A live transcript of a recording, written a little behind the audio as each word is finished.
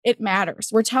it matters.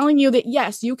 We're telling you that,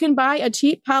 yes, you can buy a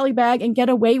cheap poly bag and get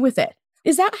away with it.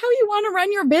 Is that how you want to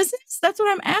run your business? That's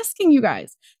what I'm asking you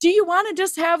guys. Do you want to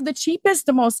just have the cheapest,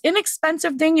 the most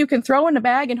inexpensive thing you can throw in a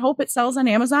bag and hope it sells on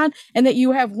Amazon and that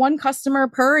you have one customer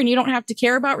per and you don't have to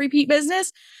care about repeat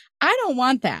business? I don't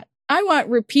want that. I want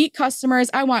repeat customers.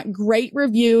 I want great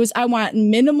reviews. I want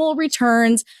minimal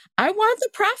returns. I want the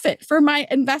profit for my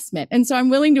investment. And so I'm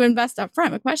willing to invest up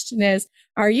front. My question is,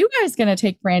 are you guys going to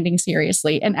take branding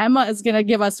seriously? And Emma is going to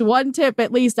give us one tip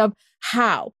at least of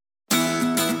how.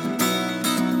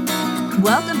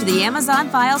 Welcome to the Amazon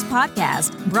Files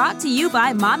podcast, brought to you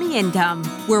by Mommy Income,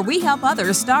 where we help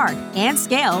others start and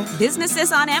scale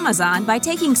businesses on Amazon by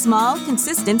taking small,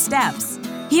 consistent steps.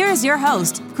 Here is your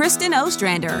host, Kristen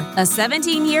Ostrander, a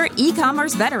 17-year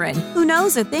e-commerce veteran who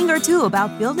knows a thing or two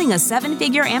about building a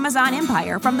 7-figure Amazon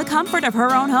empire from the comfort of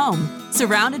her own home.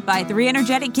 Surrounded by 3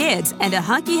 energetic kids and a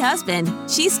hunky husband,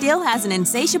 she still has an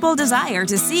insatiable desire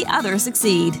to see others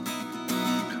succeed.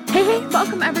 Hey,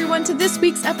 welcome everyone to this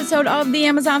week's episode of the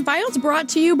Amazon Files, brought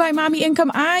to you by Mommy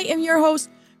Income. I am your host,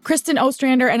 Kristen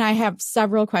Ostrander, and I have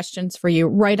several questions for you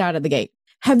right out of the gate.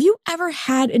 Have you ever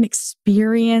had an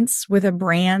experience with a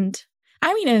brand?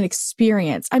 I mean, an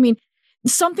experience. I mean,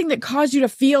 something that caused you to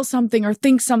feel something or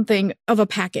think something of a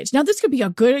package. Now, this could be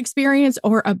a good experience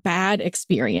or a bad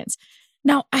experience.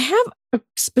 Now, I have a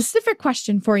specific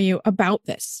question for you about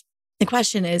this. The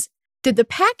question is, did the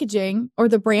packaging or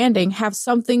the branding have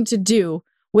something to do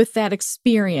with that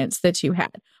experience that you had?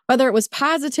 Whether it was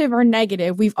positive or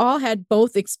negative, we've all had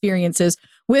both experiences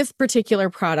with particular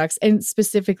products and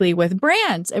specifically with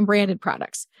brands and branded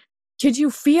products. Could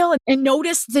you feel and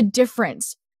notice the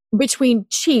difference between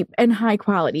cheap and high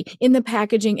quality in the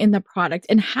packaging, in the product?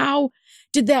 And how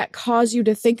did that cause you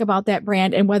to think about that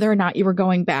brand and whether or not you were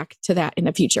going back to that in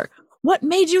the future? What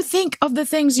made you think of the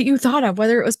things that you thought of,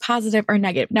 whether it was positive or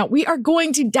negative? Now, we are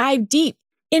going to dive deep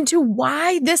into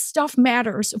why this stuff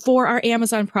matters for our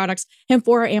Amazon products and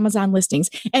for our Amazon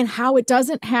listings, and how it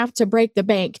doesn't have to break the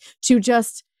bank to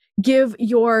just give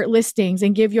your listings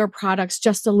and give your products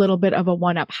just a little bit of a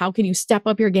one-up. How can you step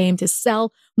up your game to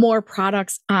sell more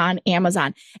products on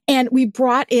Amazon? And we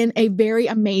brought in a very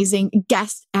amazing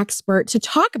guest expert to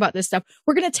talk about this stuff.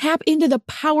 We're going to tap into the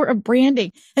power of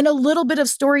branding and a little bit of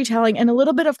storytelling and a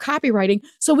little bit of copywriting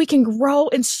so we can grow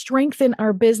and strengthen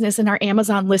our business and our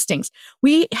Amazon listings.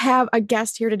 We have a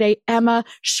guest here today, Emma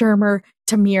Shermer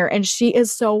Tamir, and she is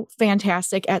so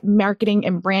fantastic at marketing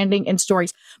and branding and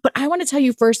stories. But I want to tell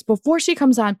you first, before she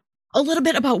comes on, a little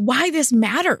bit about why this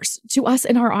matters to us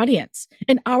and our audience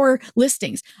and our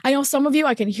listings. I know some of you,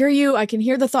 I can hear you, I can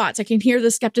hear the thoughts, I can hear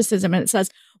the skepticism, and it says,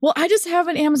 well, I just have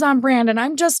an Amazon brand and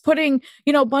I'm just putting,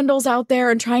 bundles out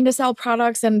there and trying to sell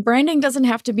products, and branding doesn't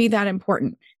have to be that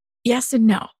important. Yes and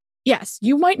no. Yes,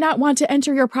 you might not want to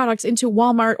enter your products into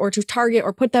Walmart or to Target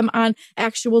or put them on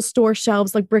actual store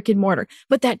shelves like brick and mortar.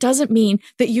 But that doesn't mean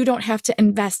that you don't have to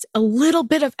invest a little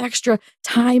bit of extra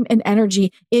time and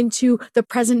energy into the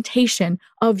presentation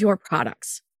of your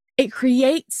products. It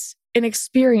creates an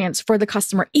experience for the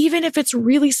customer. Even if it's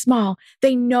really small,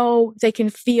 they know they can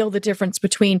feel the difference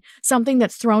between something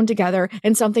that's thrown together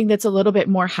and something that's a little bit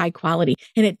more high quality.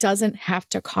 And it doesn't have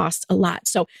to cost a lot.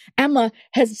 So Emma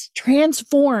has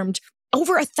transformed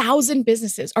over 1,000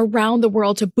 businesses around the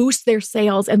world to boost their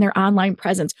sales and their online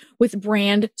presence with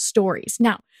brand stories.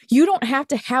 Now, you don't have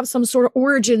to have some sort of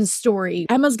origin story.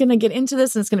 Emma's going to get into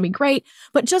this and it's going to be great,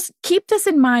 but just keep this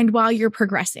in mind while you're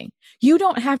progressing. You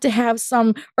don't have to have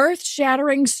some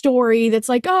earth-shattering story that's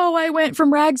like, oh, I went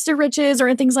from rags to riches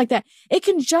or things like that. It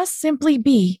can just simply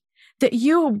be that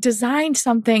you designed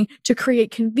something to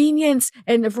create convenience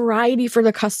and a variety for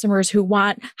the customers who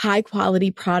want high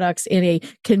quality products in a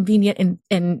convenient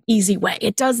and easy way.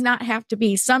 It does not have to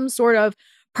be some sort of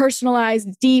personalized,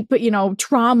 deep,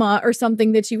 trauma or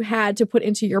something that you had to put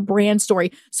into your brand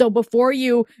story. So before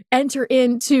you enter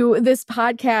into this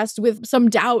podcast with some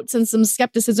doubts and some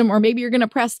skepticism, or maybe you're going to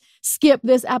press skip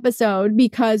this episode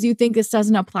because you think this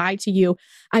doesn't apply to you,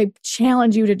 I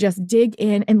challenge you to just dig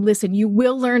in and listen. You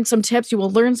will learn some tips. You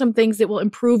will learn some things that will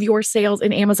improve your sales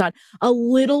in Amazon. A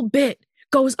little bit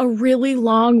goes a really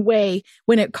long way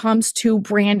when it comes to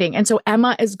branding. And so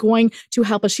Emma is going to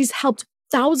help us. She's helped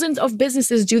thousands of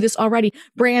businesses do this already.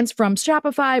 Brands from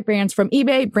Shopify, brands from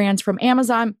eBay, brands from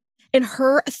Amazon. And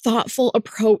her thoughtful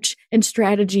approach and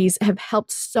strategies have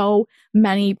helped so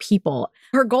many people.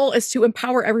 Her goal is to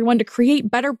empower everyone to create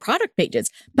better product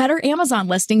pages, better Amazon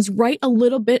listings, write a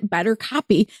little bit better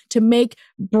copy to make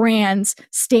brands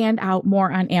stand out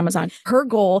more on Amazon. Her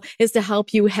goal is to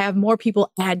help you have more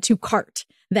people add to cart.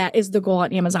 that is the goal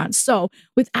on Amazon. So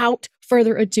without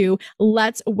further ado,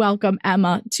 let's welcome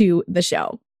Emma to the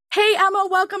show. Hey, Emma,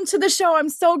 welcome to the show. I'm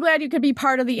so glad you could be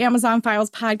part of the Amazon Files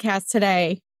podcast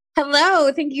today.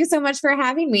 Hello. Thank you so much for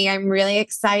having me. I'm really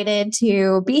excited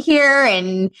to be here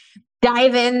and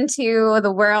dive into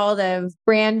the world of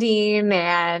branding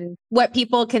and what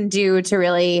people can do to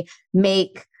really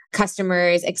make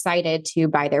customers excited to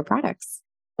buy their products.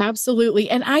 Absolutely.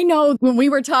 And I know when we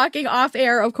were talking off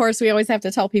air, of course, we always have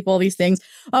to tell people these things.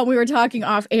 We were talking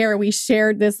off air, we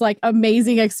shared this like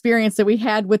amazing experience that we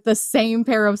had with the same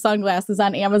pair of sunglasses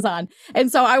on Amazon.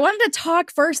 And so I wanted to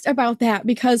talk first about that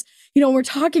because, we're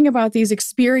talking about these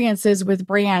experiences with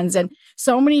brands and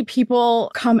so many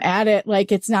people come at it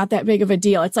like it's not that big of a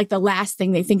deal. It's like the last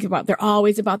thing they think about. They're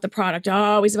always about the product,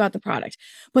 always about the product.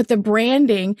 But the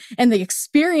branding and the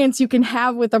experience you can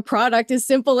have with a product as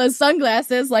simple as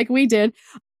sunglasses, like we did,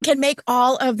 can make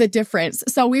all of the difference.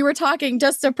 So we were talking,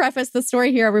 just to preface the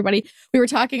story here, everybody, we were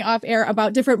talking off air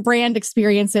about different brand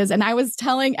experiences. And I was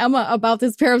telling Emma about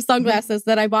this pair of sunglasses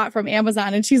that I bought from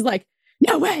Amazon. And she's like,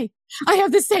 no way. I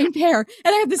have the same pair and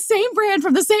I have the same brand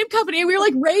from the same company. And we were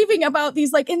like raving about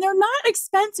these, like, and they're not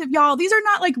expensive, y'all. These are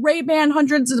not like Ray-Ban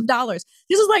hundreds of dollars.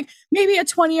 This is like maybe a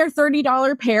 $20 or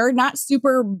 $30 pair, not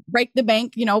super break the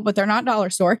bank, but they're not dollar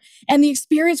store. And the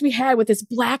experience we had with this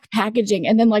black packaging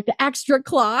and then like the extra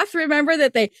cloth, remember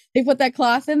that they put that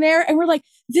cloth in there. And we're like,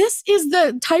 this is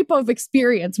the type of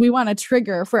experience we want to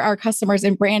trigger for our customers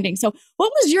in branding. So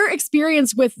what was your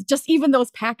experience with just even those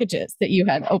packages that you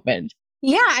had opened?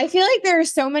 Yeah, I feel like there are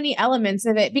so many elements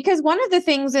of it because one of the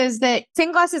things is that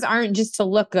sunglasses aren't just to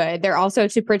look good. They're also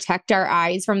to protect our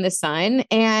eyes from the sun.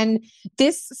 And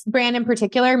this brand in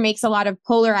particular makes a lot of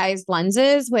polarized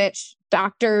lenses, which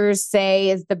doctors say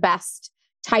is the best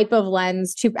type of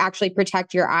lens to actually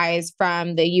protect your eyes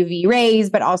from the UV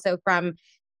rays, but also from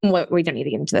what we don't need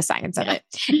to get into the science of it.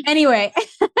 Anyway.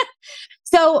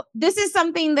 So this is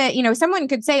something that, someone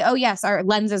could say, oh, yes, our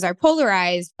lenses are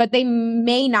polarized, but they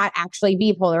may not actually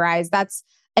be polarized. That's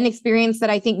an experience that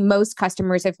I think most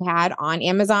customers have had on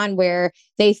Amazon where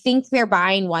they think they're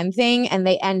buying one thing and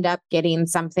they end up getting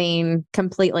something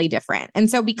completely different. And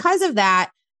so because of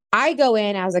that, I go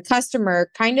in as a customer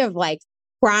kind of like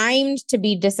primed to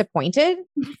be disappointed.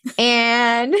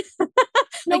 And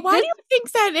now, why do you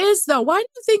think that is, though? Why do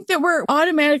you think that we're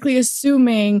automatically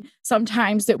assuming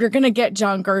sometimes that we're going to get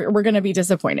junk or we're going to be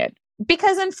disappointed?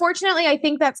 Because unfortunately, I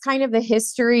think that's kind of the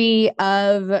history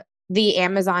of the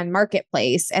Amazon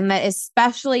marketplace. And that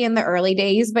especially in the early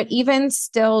days, but even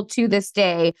still to this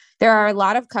day, there are a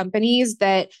lot of companies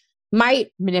that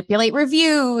might manipulate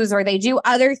reviews or they do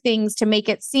other things to make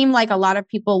it seem like a lot of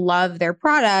people love their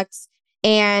products.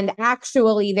 And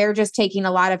actually, they're just taking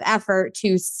a lot of effort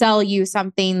to sell you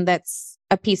something that's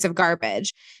a piece of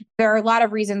garbage. There are a lot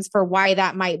of reasons for why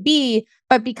that might be.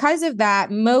 But because of that,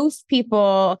 most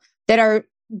people that are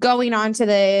going onto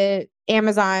the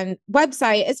Amazon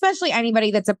website, especially anybody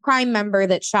that's a Prime member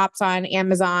that shops on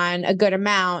Amazon a good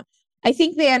amount, I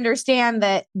think they understand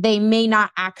that they may not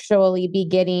actually be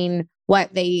getting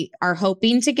what they are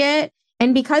hoping to get.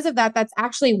 And because of that, that's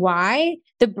actually why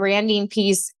the branding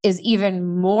piece is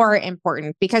even more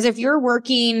important. Because if you're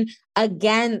working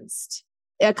against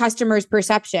a customer's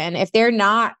perception, if they're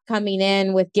not coming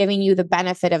in with giving you the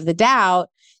benefit of the doubt,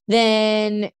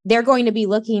 then they're going to be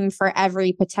looking for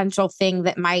every potential thing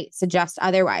that might suggest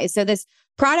otherwise. So this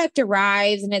product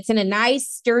arrives and it's in a nice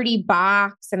sturdy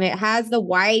box and it has the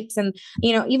wipes and,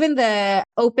 even the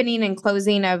opening and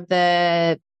closing of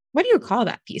what do you call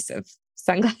that piece of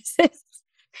sunglasses?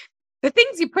 The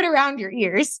things you put around your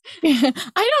ears. I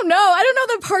don't know. I don't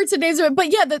know the parts and names of it.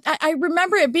 But yeah, I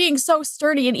remember it being so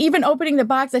sturdy. And even opening the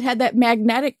box, it had that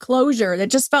magnetic closure that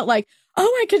just felt like,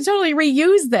 oh, I could totally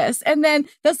reuse this. And then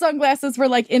the sunglasses were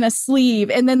like in a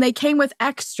sleeve. And then they came with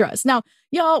extras. Now,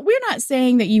 y'all, we're not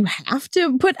saying that you have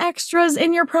to put extras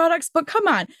in your products, but come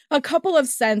on, a couple of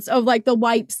cents of like the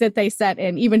wipes that they set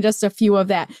in, even just a few of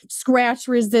that scratch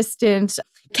resistant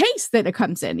case that it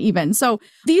comes in even. So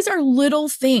these are little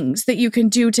things that you can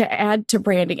do to add to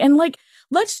branding. And like,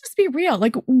 let's just be real.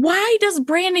 Like, why does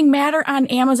branding matter on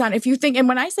Amazon? If you think, and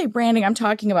when I say branding, I'm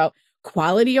talking about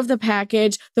quality of the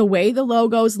package, the way the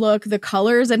logos look, the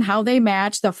colors and how they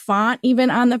match, the font, even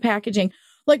on the packaging.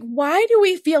 Like, why do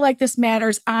we feel like this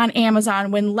matters on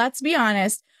Amazon when, let's be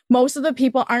honest, most of the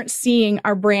people aren't seeing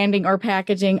our branding or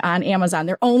packaging on Amazon?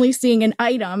 They're only seeing an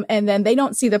item and then they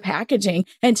don't see the packaging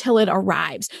until it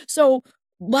arrives. So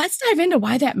let's dive into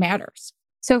why that matters.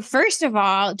 So first of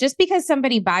all, just because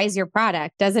somebody buys your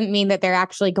product doesn't mean that they're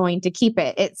actually going to keep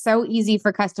it. It's so easy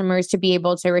for customers to be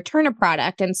able to return a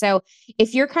product. And so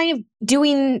if you're kind of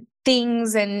doing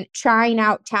things and trying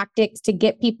out tactics to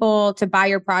get people to buy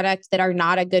your product that are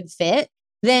not a good fit,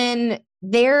 then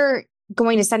they're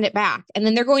going to send it back. And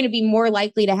then they're going to be more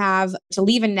likely to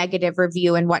leave a negative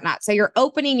review and whatnot. So you're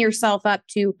opening yourself up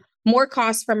to more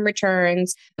costs from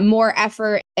returns, more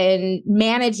effort in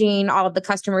managing all of the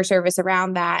customer service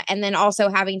around that, and then also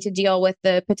having to deal with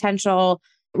the potential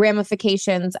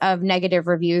ramifications of negative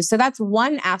reviews. So that's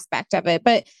one aspect of it.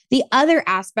 But the other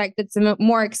aspect that's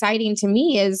more exciting to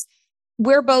me is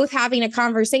we're both having a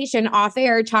conversation off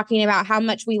air talking about how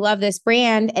much we love this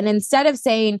brand. And instead of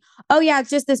saying, oh yeah, it's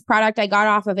just this product I got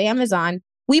off of Amazon,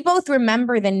 we both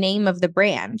remember the name of the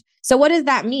brand. So what does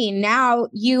that mean? Now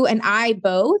you and I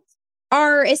both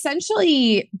are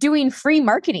essentially doing free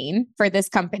marketing for this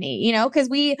company, because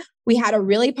we had a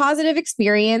really positive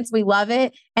experience. We love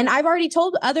it. And I've already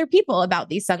told other people about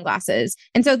these sunglasses.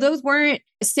 And so those weren't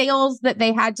sales that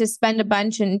they had to spend a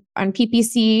bunch on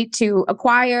PPC to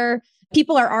acquire.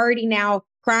 People are already now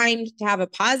primed to have a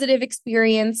positive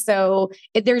experience. So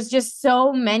there's just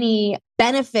so many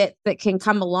benefits that can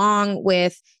come along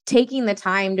with taking the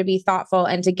time to be thoughtful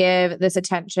and to give this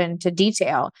attention to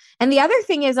detail. And the other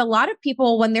thing is a lot of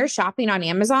people, when they're shopping on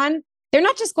Amazon, they're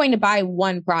not just going to buy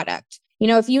one product.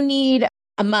 If you need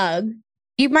a mug,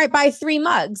 you might buy 3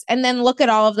 mugs and then look at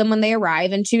all of them when they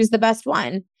arrive and choose the best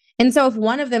one. And so if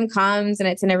one of them comes and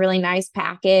it's in a really nice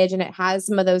package and it has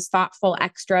some of those thoughtful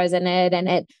extras in it and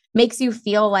it makes you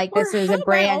feel like this is a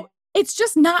brand. It's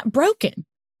just not broken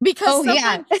because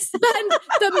someone spent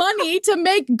the money to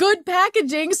make good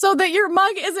packaging so that your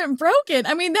mug isn't broken.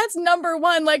 I mean, that's number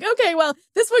one. Like, okay, well,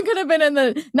 this one could have been in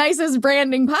the nicest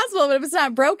branding possible, but if it's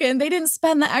not broken, they didn't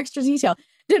spend the extra detail.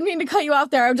 Didn't mean to cut you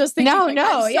off there. I'm just thinking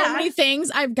so many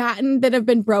things I've gotten that have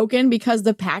been broken because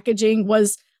the packaging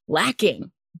was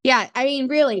lacking. Yeah, I mean,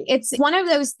 really, it's one of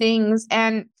those things.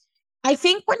 And I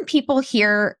think when people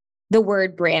hear the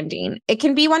word branding, it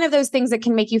can be one of those things that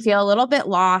can make you feel a little bit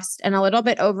lost and a little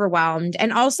bit overwhelmed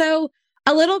and also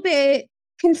a little bit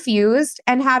confused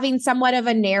and having somewhat of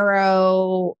a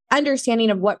narrow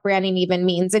understanding of what branding even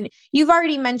means. And you've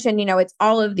already mentioned, it's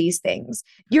all of these things.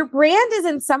 Your brand is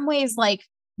in some ways like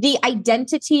the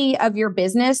identity of your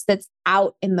business that's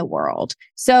out in the world.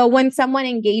 So when someone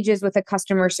engages with a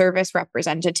customer service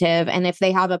representative, and if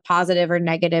they have a positive or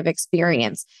negative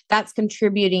experience, that's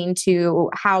contributing to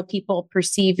how people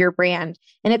perceive your brand.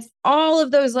 And it's all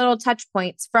of those little touch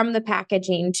points from the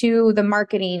packaging to the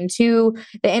marketing to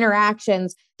the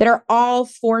interactions that are all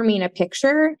forming a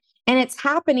picture. And it's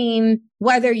happening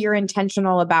whether you're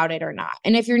intentional about it or not.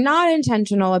 And if you're not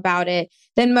intentional about it,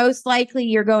 then most likely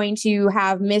you're going to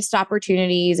have missed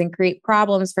opportunities and create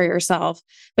problems for yourself.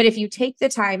 But if you take the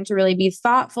time to really be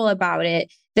thoughtful about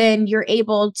it, then you're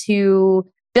able to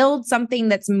build something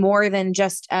that's more than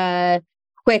just a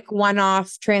quick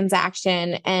one-off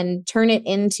transaction and turn it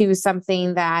into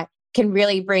something that can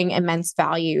really bring immense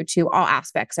value to all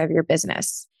aspects of your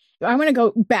business. I'm going to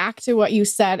go back to what you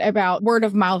said about word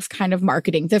of mouth kind of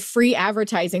marketing, the free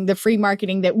advertising, the free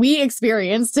marketing that we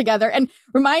experienced together, and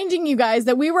reminding you guys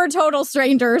that we were total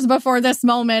strangers before this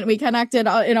moment. We connected,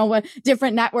 with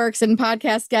different networks and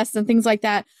podcast guests and things like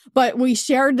that. But we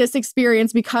shared this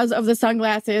experience because of the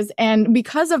sunglasses. And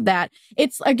because of that,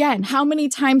 it's again, how many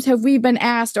times have we been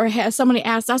asked or has somebody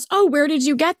asked us, oh, where did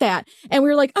you get that? And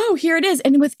we're like, oh, here it is.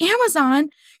 And with Amazon,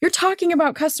 you're talking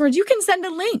about customers, you can send a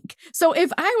link. So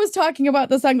if I was talking about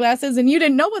the sunglasses and you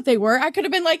didn't know what they were, I could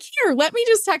have been like, here, let me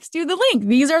just text you the link.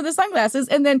 These are the sunglasses.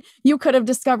 And then you could have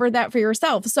discovered that for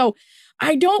yourself. So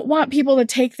I don't want people to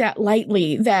take that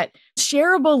lightly, that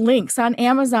shareable links on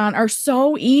Amazon are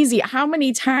so easy. How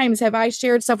many times have I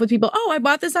shared stuff with people? Oh, I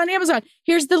bought this on Amazon.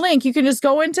 Here's the link. You can just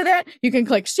go into that. You can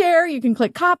click share. You can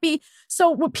click copy. So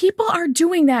what people are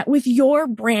doing that with your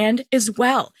brand as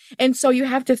well. And so you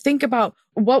have to think about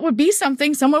what would be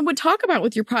something someone would talk about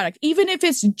with your product, even if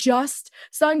it's just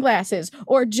sunglasses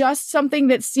or just something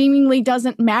that seemingly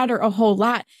doesn't matter a whole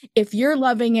lot. If you're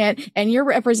loving it and you're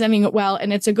representing it well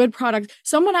and it's a good product,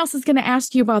 someone else is going to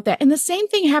ask you about that. And the same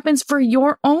thing happens for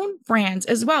your own brands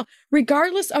as well,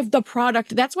 regardless of the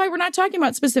product. That's why we're not talking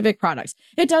about specific products.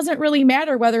 It doesn't really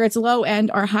matter whether it's low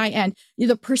end or high end.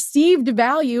 The perceived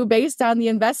value based on the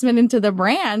investment into the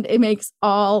brand, it makes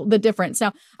all the difference.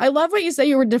 Now, I love what you say.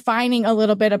 You were defining a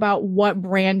little bit about what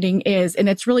branding is. And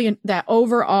it's really that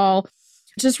overall,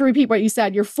 just to repeat what you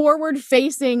said, your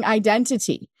forward-facing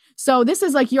identity. So this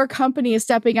is like your company is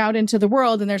stepping out into the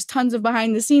world and there's tons of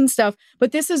behind the scenes stuff,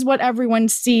 but this is what everyone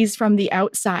sees from the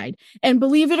outside. And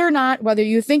believe it or not, whether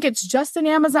you think it's just an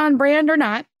Amazon brand or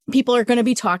not, people are going to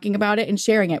be talking about it and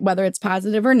sharing it, whether it's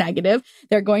positive or negative.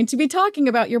 They're going to be talking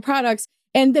about your products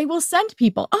and they will send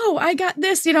people, oh, I got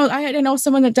this. I know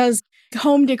someone that does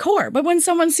home decor, but when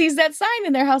someone sees that sign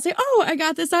in their house, say, oh, I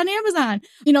got this on Amazon,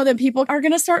 then people are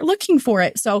going to start looking for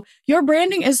it. So your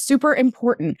branding is super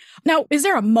important. Now, is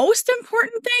there a most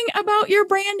important thing about your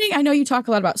branding? I know you talk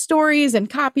a lot about stories and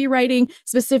copywriting,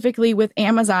 specifically with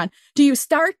Amazon. Do you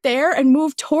start there and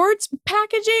move towards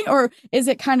packaging, or is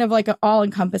it kind of like an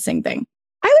all-encompassing thing?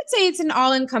 I would say it's an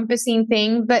all-encompassing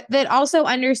thing, but that also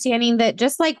understanding that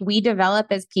just like we develop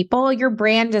as people, your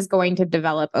brand is going to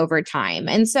develop over time.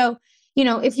 And so,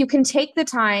 if you can take the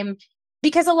time,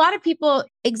 because a lot of people,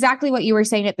 exactly what you were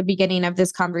saying at the beginning of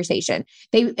this conversation,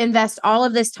 they invest all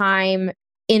of this time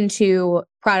into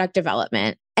product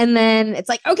development. And then it's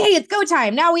like, okay, it's go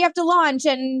time. Now we have to launch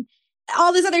and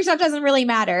all this other stuff doesn't really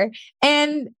matter.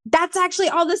 And that's actually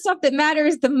all the stuff that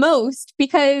matters the most,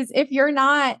 because if you're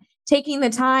not taking the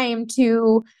time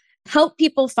to help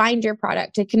people find your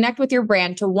product, to connect with your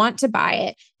brand, to want to buy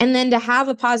it, and then to have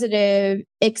a positive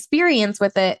experience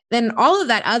with it, then all of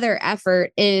that other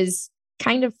effort is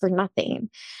kind of for nothing.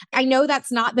 I know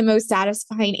that's not the most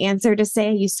satisfying answer to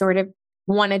say. You sort of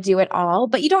want to do it all,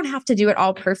 but you don't have to do it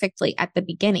all perfectly at the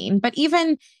beginning. But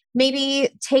even maybe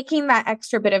taking that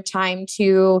extra bit of time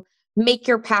to make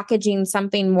your packaging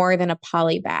something more than a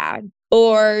poly bag,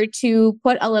 or to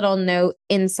put a little note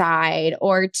inside,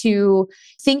 or to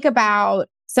think about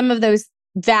some of those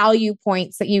value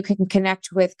points that you can connect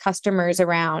with customers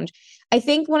around. I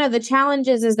think one of the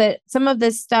challenges is that some of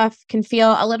this stuff can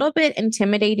feel a little bit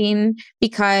intimidating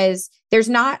because there's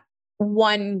not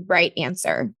one right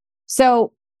answer.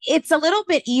 So it's a little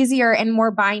bit easier and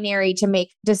more binary to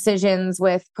make decisions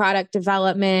with product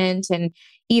development and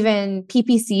even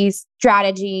PPC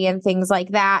strategy and things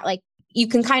like that. Like, you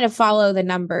can kind of follow the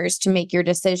numbers to make your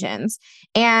decisions.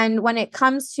 And when it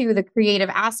comes to the creative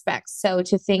aspects, so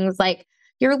to things like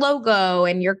your logo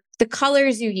and the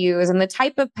colors you use and the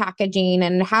type of packaging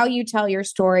and how you tell your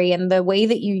story and the way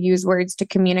that you use words to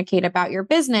communicate about your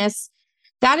business,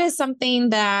 that is something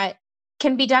that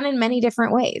can be done in many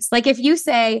different ways. Like if you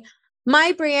say,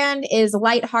 my brand is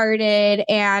lighthearted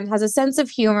and has a sense of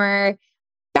humor,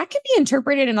 that can be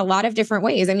interpreted in a lot of different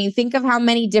ways. I mean, think of how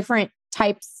many different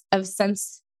types of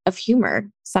sense of humor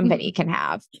somebody can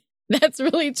have. That's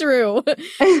really true.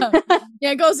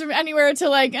 It goes from anywhere to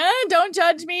like, don't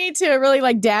judge me, to really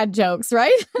like dad jokes,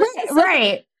 right?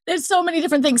 Right. There's so many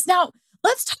different things. Now,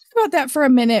 let's talk about that for a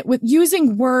minute with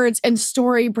using words and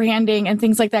story branding and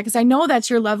things like that, because I know that's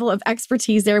your level of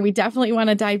expertise there. We definitely want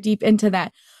to dive deep into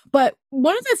that. But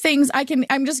one of the things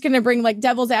I'm just going to bring like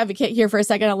devil's advocate here for a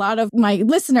second. A lot of my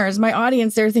listeners, my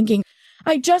audience, they're thinking,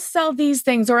 I just sell these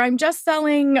things, or I'm just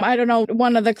selling, I don't know,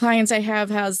 one of the clients I have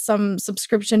has some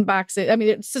subscription boxes. I mean,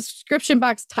 it's subscription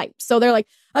box type. So they're like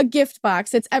a gift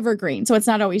box. It's evergreen. So it's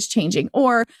not always changing.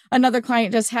 Or another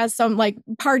client just has some like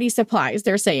party supplies.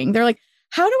 They're like,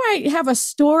 how do I have a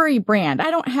story brand?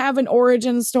 I don't have an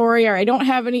origin story, or I don't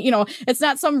have any, it's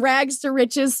not some rags to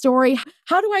riches story.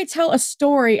 How do I tell a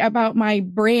story about my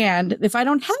brand if I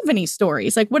don't have any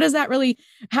stories? Like, what is that really?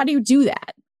 How do you do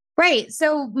that? Right.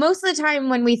 So most of the time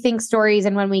when we think stories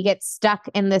and when we get stuck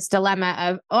in this dilemma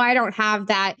of, oh, I don't have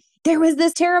that, there was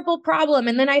this terrible problem,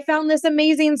 and then I found this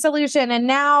amazing solution, and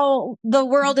now the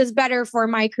world is better for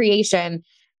my creation.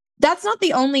 That's not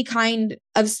the only kind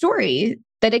of story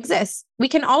that exists. We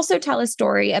can also tell a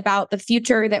story about the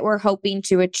future that we're hoping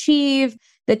to achieve,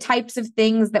 the types of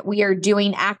things that we are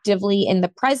doing actively in the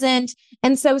present.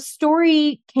 And so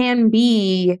story can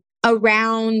be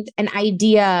around an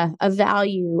idea, a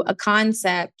value, a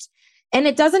concept, and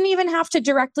it doesn't even have to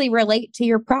directly relate to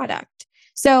your product.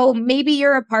 So maybe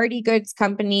you're a party goods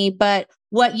company, but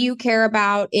what you care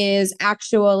about is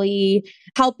actually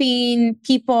helping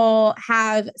people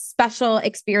have special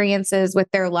experiences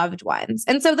with their loved ones.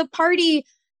 And so the party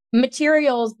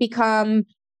materials become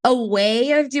a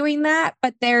way of doing that,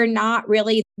 but they're not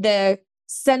really the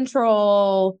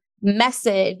central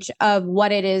message of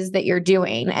what it is that you're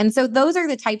doing. And so those are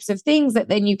the types of things that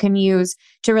then you can use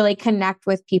to really connect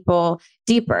with people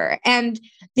deeper. And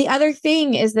the other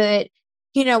thing is that,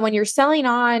 when you're selling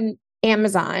on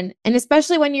Amazon, and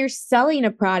especially when you're selling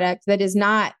a product that is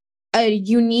not a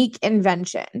unique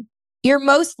invention, you're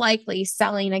most likely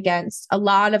selling against a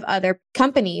lot of other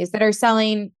companies that are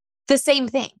selling the same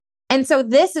thing. And so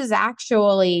this is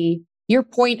actually your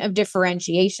point of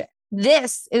differentiation.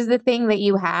 This is the thing that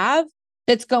you have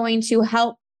that's going to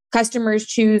help customers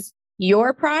choose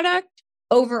your product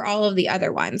over all of the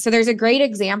other ones. So there's a great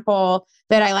example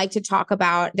that I like to talk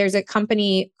about. There's a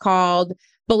company called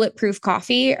Bulletproof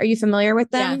Coffee. Are you familiar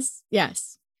with them? Yes.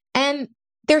 Yes. And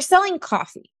they're selling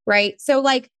coffee, right? So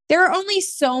like there are only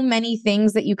so many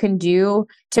things that you can do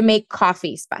to make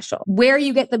coffee special. Where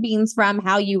you get the beans from,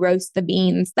 how you roast the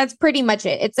beans, that's pretty much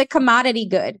it. It's a commodity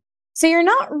good. So you're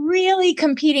not really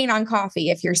competing on coffee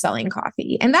if you're selling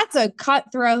coffee. And that's a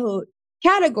cutthroat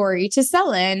category to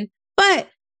sell in. But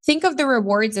think of the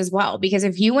rewards as well, because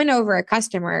if you win over a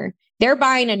customer, they're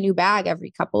buying a new bag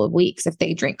every couple of weeks if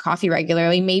they drink coffee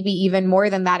regularly, maybe even more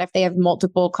than that if they have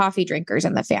multiple coffee drinkers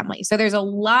in the family. So there's a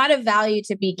lot of value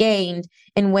to be gained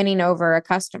in winning over a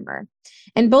customer.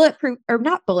 And Bulletproof, or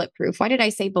not Bulletproof, why did I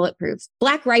say Bulletproof?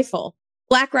 Black Rifle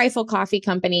Coffee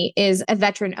Company is a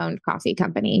veteran-owned coffee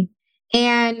company.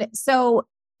 And so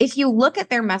if you look at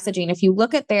their messaging, if you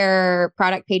look at their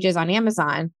product pages on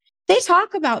Amazon, they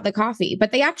talk about the coffee,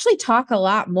 but they actually talk a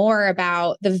lot more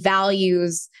about the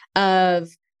values of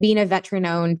being a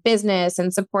veteran-owned business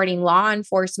and supporting law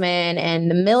enforcement and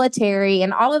the military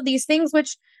and all of these things,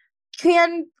 which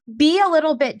can be a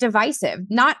little bit divisive.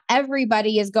 Not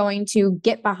everybody is going to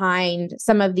get behind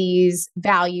some of these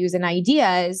values and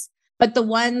ideas, but the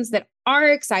ones that are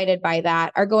excited by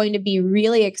that are going to be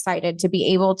really excited to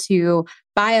be able to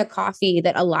buy a coffee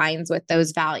that aligns with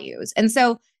those values. And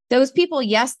so those people,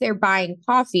 yes, they're buying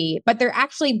coffee, but they're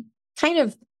actually kind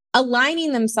of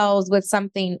aligning themselves with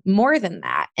something more than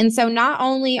that. And so not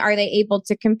only are they able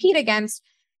to compete against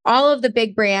all of the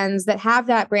big brands that have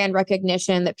that brand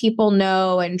recognition that people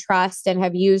know and trust and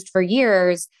have used for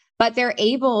years, but they're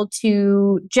able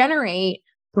to generate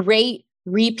great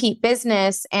repeat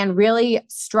business and really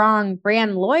strong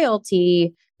brand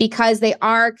loyalty because they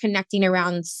are connecting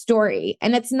around story.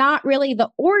 And it's not really the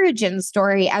origin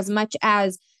story as much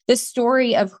as the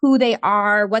story of who they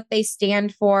are, what they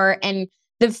stand for, and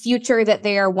the future that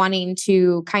they are wanting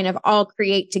to kind of all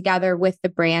create together with the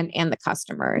brand and the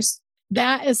customers.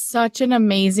 That is such an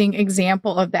amazing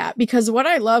example of that, because what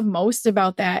I love most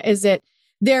about that is that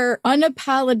they're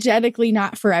unapologetically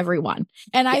not for everyone.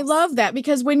 And yes. I love that,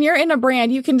 because when you're in a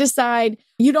brand, you can decide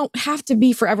you don't have to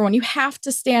be for everyone. You have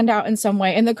to stand out in some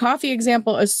way. And the coffee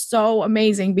example is so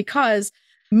amazing because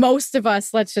most of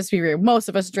us, let's just be real, most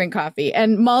of us drink coffee,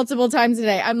 and multiple times a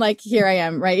day, I'm like, here I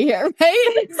am right here,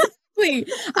 right?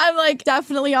 Exactly. I'm like,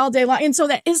 definitely all day long. And so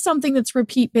that is something that's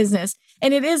repeat business.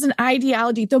 And it is an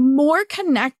ideology. The more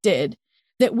connected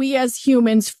that we as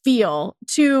humans feel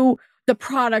to the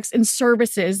products and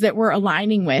services that we're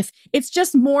aligning with, it's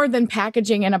just more than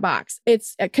packaging in a box.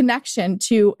 It's a connection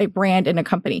to a brand and a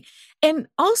company. And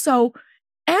also,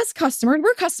 as customers,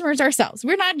 we're customers ourselves.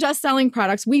 We're not just selling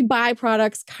products. We buy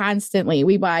products constantly.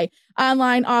 We buy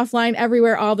online, offline,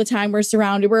 everywhere, all the time. We're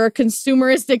surrounded. We're a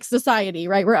consumeristic society,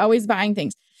 right? We're always buying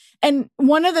things. And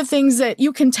one of the things that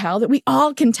you can tell, that we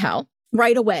all can tell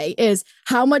right away, is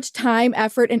how much time,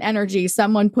 effort, and energy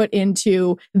someone put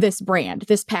into this brand,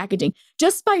 this packaging.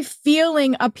 Just by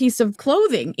feeling a piece of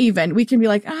clothing, even, we can be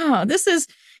like, oh, this is,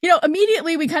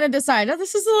 immediately we kind of decide, oh,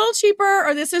 this is a little cheaper,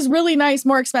 or this is really nice,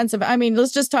 more expensive. I mean,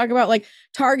 let's just talk about like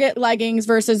Target leggings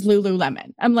versus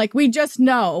Lululemon. I'm like, we just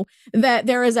know that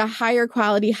there is a higher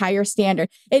quality, higher standard.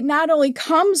 It not only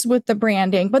comes with the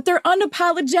branding, but they're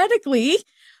unapologetically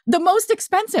the most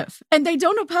expensive. And they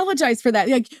don't apologize for that.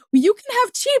 Like, you can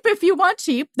have cheap if you want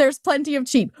cheap. There's plenty of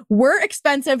cheap. We're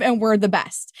expensive and we're the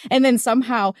best. And then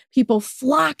somehow people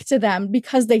flock to them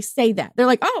because they say that. They're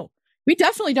like, oh, we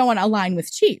definitely don't want to align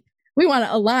with cheap. We want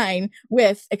to align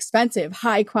with expensive,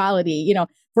 high quality,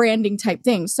 branding type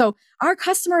things. So our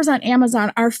customers on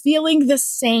Amazon are feeling the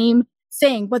same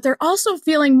thing, but they're also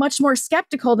feeling much more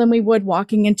skeptical than we would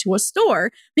walking into a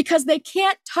store, because they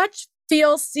can't touch,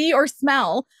 feel, see, or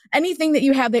smell anything that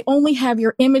you have. They only have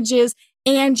your images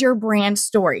and your brand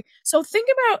story. So think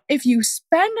about, if you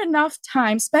spend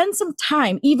some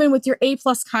time, even with your A+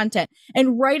 content,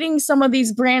 and writing some of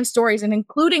these brand stories and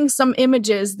including some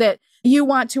images that you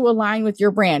want to align with your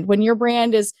brand. When your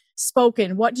brand is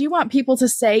spoken, what do you want people to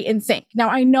say and think? Now,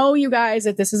 I know, you guys,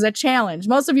 that this is a challenge.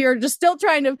 Most of you are just still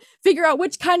trying to figure out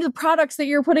which kind of products that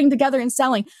you're putting together and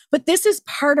selling, but this is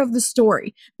part of the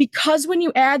story, because when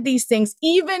you add these things,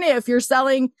 even if you're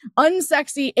selling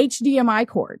unsexy HDMI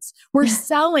cords, we're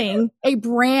selling a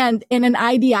brand and an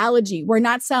ideology. We're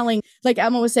not selling, like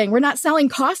Emma was saying, we're not selling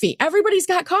coffee. Everybody's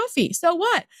got coffee. So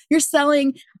what? You're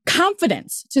selling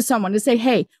confidence to someone to say,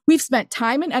 hey, we've spent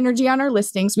time and energy on our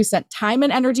listings. We spent time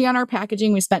and energy on our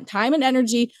packaging. We spent time and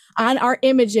energy on our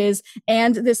images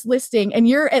and this listing. And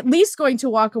you're at least going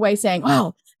to walk away saying,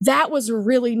 oh, that was a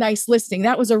really nice listing.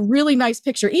 That was a really nice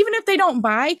picture. Even if they don't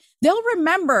buy, they'll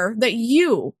remember that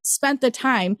you spent the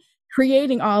time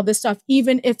creating all this stuff,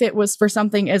 even if it was for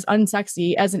something as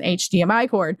unsexy as an HDMI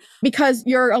cord, because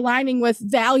you're aligning with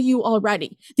value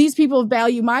already. These people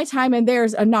value my time and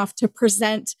theirs enough to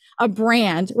present a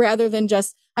brand rather than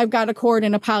just, I've got a cord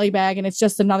in a poly bag and it's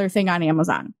just another thing on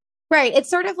Amazon. Right. It's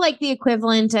sort of like the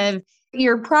equivalent of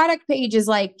your product page is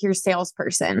like your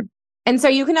salesperson. And so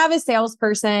you can have a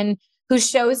salesperson who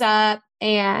shows up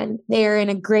and they're in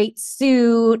a great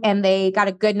suit and they got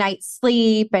a good night's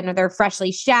sleep and they're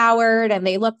freshly showered and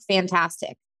they look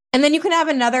fantastic. And then you can have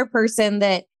another person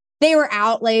that they were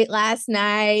out late last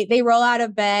night. They roll out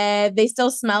of bed. They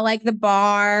still smell like the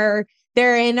bar.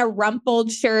 They're in a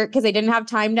rumpled shirt because they didn't have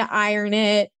time to iron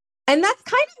it. And that's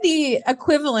kind of the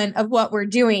equivalent of what we're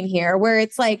doing here, where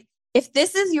it's like, if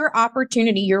this is your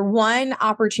opportunity, your one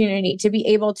opportunity to be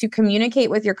able to communicate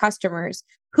with your customers,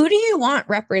 who do you want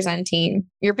representing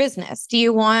your business? Do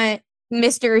you want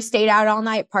Mr. Stayed Out All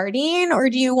Night partying, or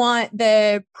do you want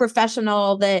the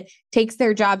professional that takes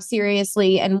their job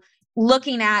seriously and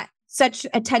looking at such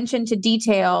attention to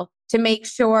detail to make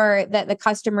sure that the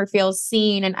customer feels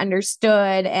seen and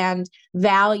understood and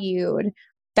valued?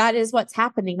 That is what's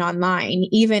happening online,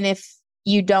 even if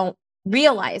you don't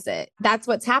realize it. That's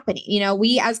what's happening.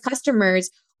 We as customers,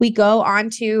 we go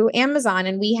onto Amazon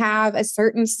and we have a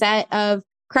certain set of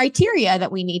criteria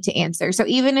that we need to answer. So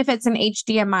even if it's an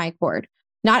HDMI cord,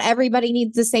 not everybody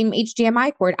needs the same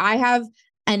HDMI cord. I have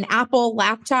an Apple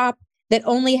laptop that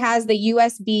only has the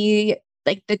USB,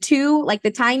 like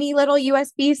the tiny little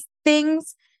USB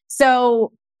things.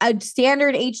 So a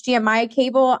standard HDMI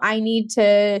cable, I need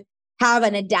to have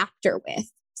an adapter with.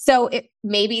 So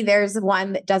maybe there's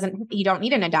one that you don't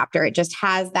need an adapter. It just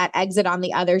has that exit on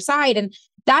the other side. And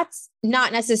that's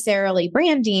not necessarily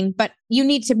branding, but you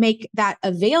need to make that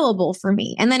available for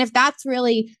me. And then if that's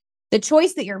really the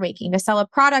choice that you're making to sell a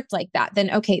product like that,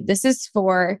 then okay, this is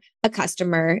for a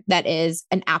customer that is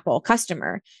an Apple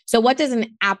customer. So what does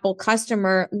an Apple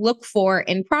customer look for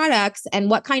in products,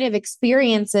 and what kind of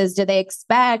experiences do they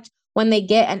expect when they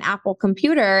get an Apple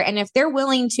computer? And if they're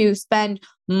willing to spend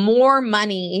more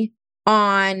money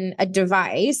on a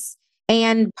device,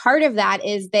 and part of that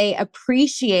is they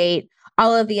appreciate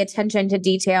all of the attention to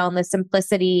detail and the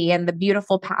simplicity and the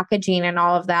beautiful packaging and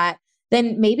all of that,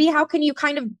 then maybe how can you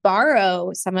kind of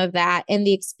borrow some of that in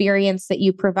the experience that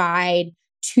you provide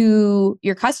to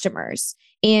your customers,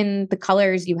 in the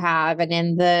colors you have and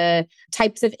in the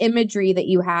types of imagery that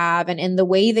you have and in the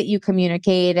way that you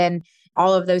communicate and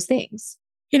all of those things.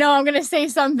 I'm going to say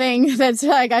something that's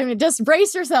like, just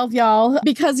brace yourself, y'all,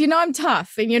 because I'm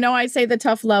tough and I say the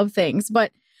tough love things,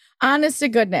 but honest to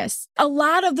goodness, a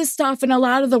lot of the stuff and a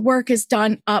lot of the work is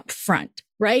done up front,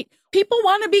 right? People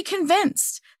want to be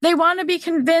convinced. They want to be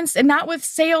convinced, and not with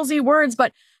salesy words,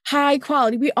 but high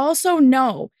quality. We also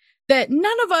know that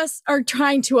none of us are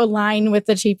trying to align with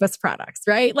the cheapest products,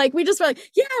 right? Like we just like,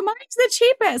 yeah, mine's the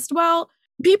cheapest. Well,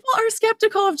 people are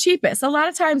skeptical of cheapest. A lot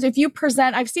of times if you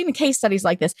present, I've seen case studies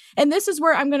like this, and this is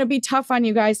where I'm going to be tough on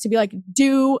you guys to be like,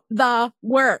 do the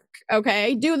work,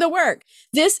 okay? Do the work.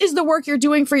 This is the work you're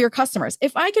doing for your customers.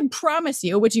 If I could promise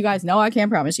you, which you guys know I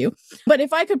can't promise you, but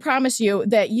if I could promise you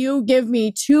that you give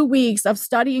me 2 weeks of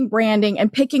studying branding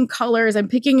and picking colors and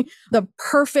picking the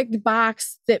perfect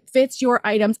box that fits your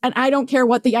items, and I don't care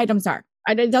what the items are.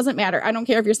 It doesn't matter. I don't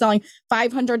care if you're selling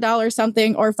 $500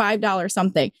 something or $5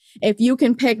 something. If you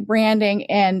can pick branding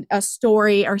and a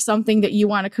story or something that you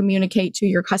want to communicate to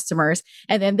your customers,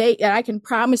 and then I can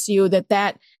promise you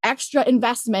that extra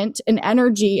investment and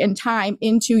energy and time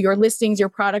into your listings, your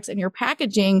products, and your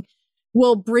packaging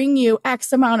will bring you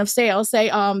X amount of sales. Say,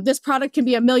 this product can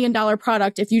be $1 million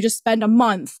product if you just spend a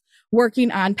month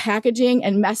working on packaging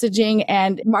and messaging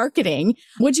and marketing.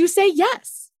 Would you say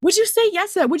yes? Would you say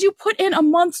yes to that? Would you put in a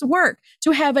month's work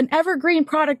to have an evergreen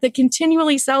product that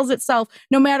continually sells itself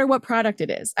no matter what product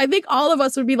it is? I think all of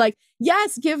us would be like,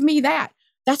 yes, give me that.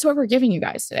 That's what we're giving you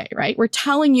guys today, right? We're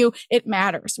telling you it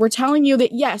matters. We're telling you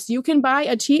that, yes, you can buy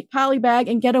a cheap poly bag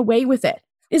and get away with it.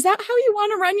 Is that how you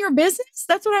want to run your business?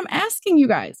 That's what I'm asking you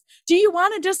guys. Do you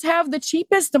want to just have the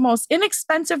cheapest, the most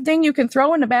inexpensive thing you can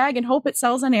throw in a bag and hope it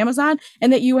sells on Amazon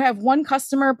and that you have one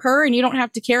customer per and you don't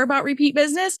have to care about repeat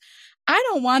business? I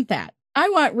don't want that. I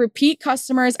want repeat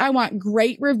customers. I want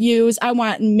great reviews. I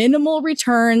want minimal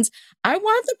returns. I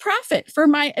want the profit for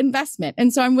my investment.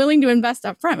 And so I'm willing to invest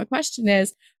up front. My question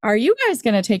is, are you guys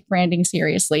going to take branding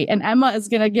seriously? And Emma is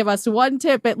going to give us one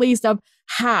tip at least of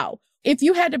how. If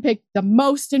you had to pick the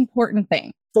most important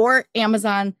thing for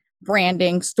Amazon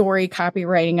branding, story,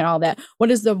 copywriting, and all that,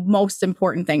 what is the most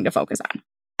important thing to focus on?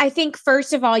 I think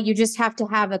first of all, you just have to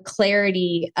have a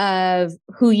clarity of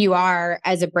who you are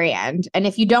as a brand. And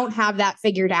if you don't have that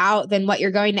figured out, then what you're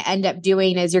going to end up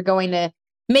doing is you're going to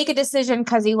make a decision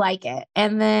because you like it.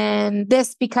 And then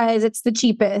this because it's the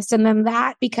cheapest. And then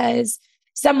that because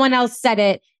someone else said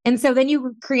it. And so then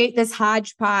you create this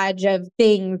hodgepodge of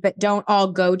things that don't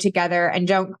all go together and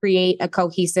don't create a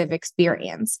cohesive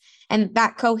experience. And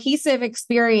that cohesive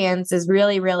experience is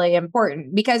really, really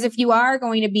important, because if you are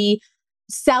going to be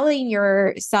selling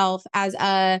yourself as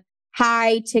a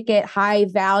high ticket, high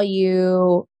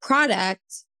value product,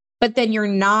 but then you're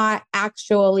not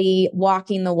actually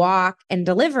walking the walk and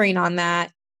delivering on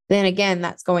that, then again,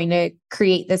 that's going to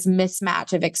create this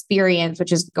mismatch of experience,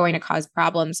 which is going to cause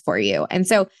problems for you. And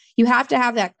so you have to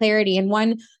have that clarity. And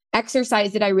one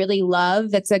exercise that I really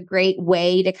love, that's a great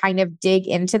way to kind of dig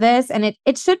into this, and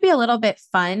it should be a little bit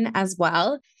fun as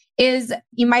well, is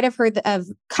you might have heard of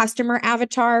customer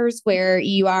avatars, where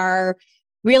you are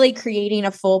really creating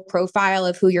a full profile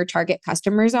of who your target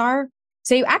customers are.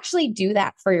 So you actually do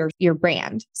that for your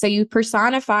brand. So you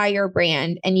personify your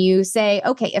brand and you say,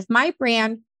 okay, if my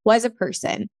brand was a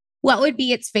person, what would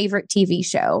be its favorite TV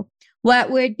show? What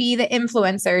would be the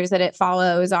influencers that it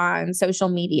follows on social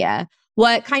media?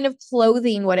 What kind of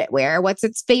clothing would it wear? What's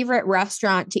its favorite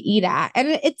restaurant to eat at? And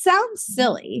it sounds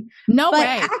silly. No but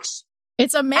way.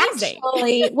 It's amazing.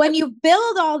 Actually, when you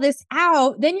build all this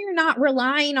out, then you're not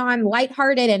relying on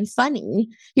lighthearted and funny.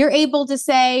 You're able to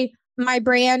say, my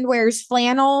brand wears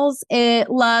flannels. It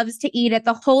loves to eat at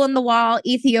the hole-in-the-wall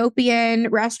Ethiopian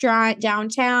restaurant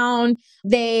downtown.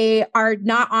 They are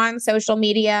not on social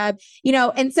media,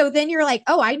 and so then you're like,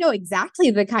 oh, I know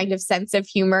exactly the kind of sense of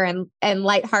humor and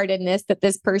lightheartedness that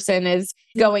this person is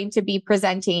going to be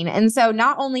presenting. And so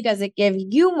not only does it give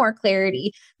you more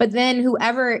clarity, but then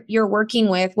whoever you're working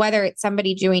with, whether it's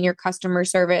somebody doing your customer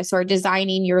service or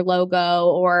designing your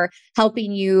logo or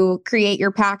helping you create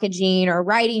your packaging or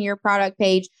writing your product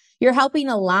page, you're helping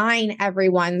align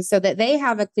everyone so that they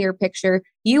have a clear picture,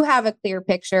 you have a clear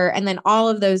picture, and then all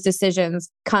of those decisions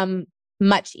come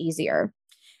much easier.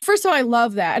 First of all, I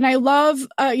love that. And I love,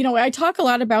 I talk a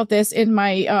lot about this in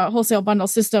my wholesale bundle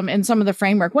system and some of the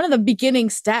framework. One of the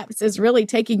beginning steps is really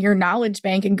taking your knowledge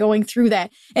bank and going through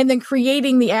that and then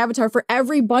creating the avatar for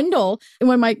every bundle. And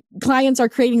when my clients are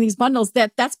creating these bundles,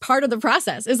 that's part of the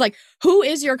process, is like, who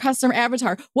is your customer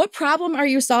avatar? What problem are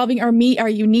you solving or meet are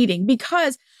you needing?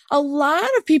 Because a lot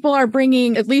of people are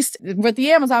bringing, at least with the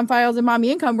Amazon files and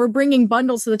Mommy Income, we're bringing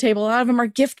bundles to the table. A lot of them are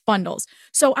gift bundles.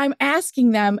 So I'm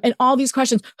asking them and all these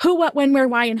questions: who, what, when, where,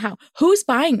 why, and how? Who's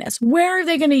buying this? Where are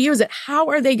they going to use it? How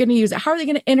are they going to use it? How are they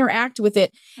going to interact with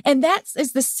it? And that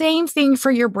is the same thing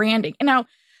for your branding. And now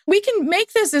we can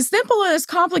make this as simple and as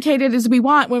complicated as we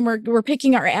want when we're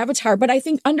picking our avatar. But I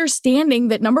think understanding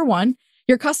that, number one,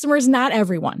 your customer is not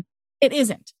everyone. It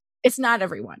isn't. It's not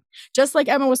everyone. Just like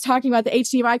Emma was talking about the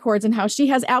HDMI cords and how she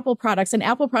has Apple products, and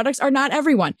Apple products are not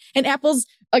everyone. And Apple's,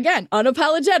 again,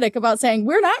 unapologetic about saying,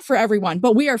 we're not for everyone,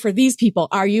 but we are for these people.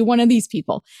 Are you one of these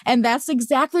people? And that's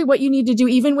exactly what you need to do,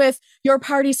 even with your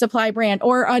party supply brand.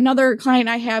 Or another client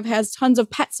I have has tons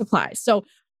of pet supplies. So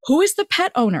who is the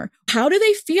pet owner? How do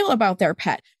they feel about their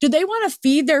pet? Do they want to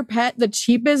feed their pet the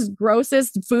cheapest,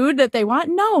 grossest food that they want?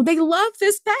 No, they love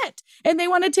this pet and they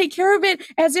want to take care of it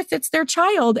as if it's their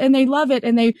child, and they love it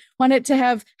and they want it to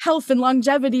have health and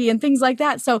longevity and things like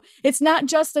that. So it's not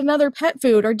just another pet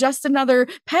food or just another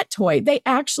pet toy. They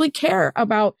actually care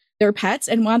about their pets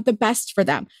and want the best for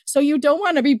them. So you don't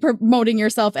want to be promoting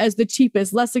yourself as the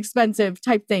cheapest, less expensive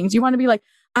type things. You want to be like,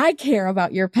 I care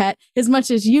about your pet as much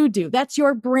as you do. That's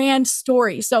your brand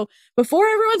story. So before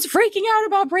everyone's freaking out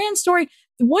about brand story,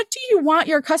 what do you want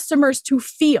your customers to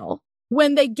feel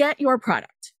when they get your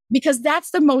product? Because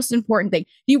that's the most important thing.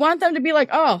 Do you want them to be like,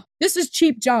 oh, this is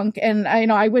cheap junk and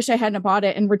I wish I hadn't bought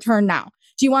it and return now?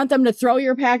 Do you want them to throw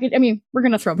your package? I mean, we're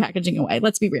going to throw packaging away.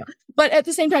 Let's be real. But at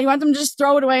the same time, you want them to just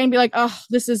throw it away and be like, oh,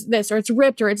 this is this, or it's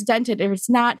ripped, or it's dented, or it's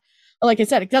not. Like I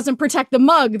said, it doesn't protect the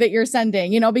mug that you're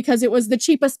sending, because it was the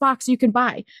cheapest box you can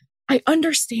buy. I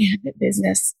understand that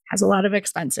business has a lot of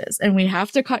expenses and we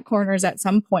have to cut corners at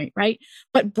some point, right?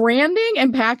 But branding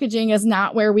and packaging is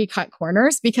not where we cut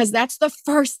corners, because that's the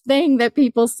first thing that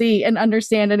people see and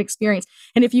understand and experience.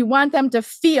 And if you want them to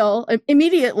feel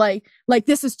immediately like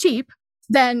this is cheap,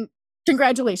 then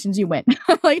congratulations, you win.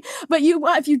 But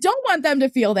if you don't want them to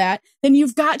feel that, then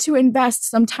you've got to invest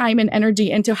some time and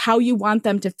energy into how you want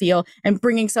them to feel and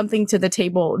bringing something to the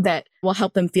table that will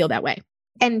help them feel that way.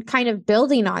 And kind of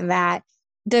building on that,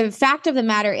 the fact of the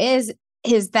matter is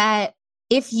that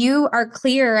if you are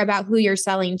clear about who you're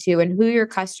selling to and who your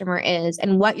customer is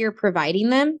and what you're providing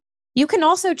them, you can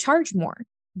also charge more.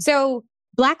 So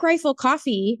Black Rifle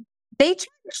Coffee, they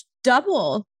charge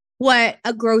double what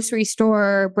a grocery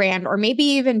store brand, or maybe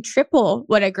even triple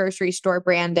what a grocery store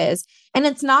brand is. And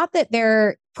it's not that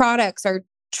their products are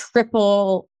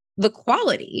triple the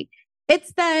quality.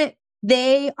 It's that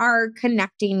they are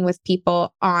connecting with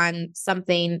people on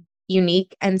something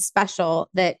unique and special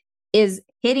that is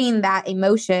hitting that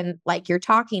emotion like you're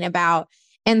talking about.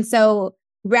 And so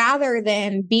rather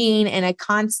than being in a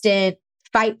constant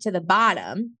fight to the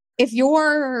bottom, if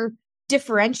your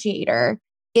differentiator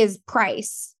is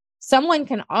price, someone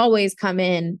can always come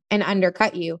in and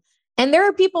undercut you. And there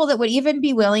are people that would even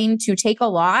be willing to take a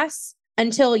loss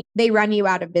until they run you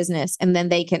out of business, and then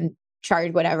they can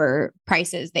charge whatever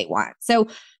prices they want. So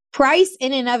price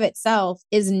in and of itself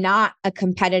is not a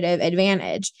competitive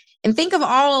advantage. And think of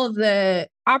all of the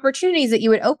opportunities that you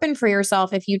would open for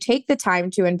yourself if you take the time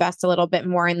to invest a little bit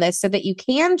more in this so that you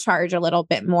can charge a little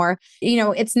bit more.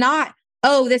 It's not,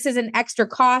 oh, this is an extra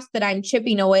cost that I'm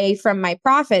chipping away from my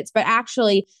profits, but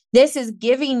actually this is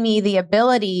giving me the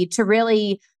ability to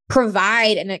really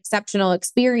provide an exceptional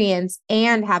experience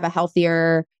and have a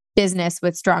healthier business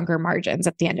with stronger margins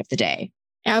at the end of the day.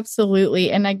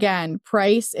 Absolutely. And again,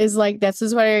 price is this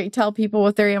is what I tell people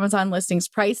with their Amazon listings.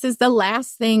 Price is the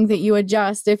last thing that you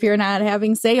adjust if you're not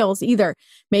having sales either.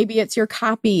 Maybe it's your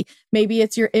copy, maybe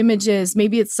it's your images,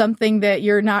 maybe it's something that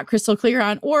you're not crystal clear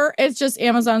on, or it's just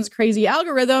Amazon's crazy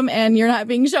algorithm and you're not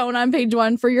being shown on page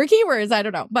 1 for your keywords. I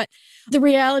don't know. But the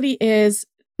reality is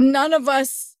none of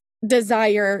us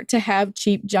desire to have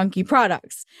cheap, junky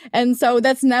products. And so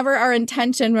that's never our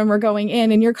intention when we're going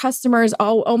in. And your customers,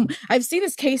 I've seen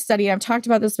this case study, I've talked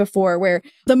about this before, where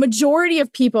the majority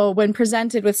of people, when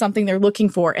presented with something they're looking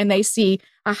for and they see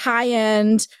a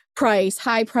high-end price,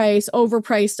 high price,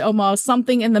 overpriced almost,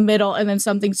 something in the middle, and then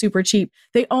something super cheap,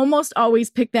 they almost always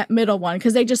pick that middle one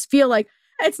because they just feel like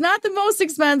it's not the most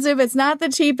expensive. It's not the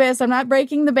cheapest. I'm not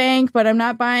breaking the bank, but I'm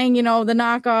not buying, the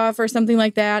knockoff or something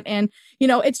like that. And,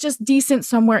 it's just decent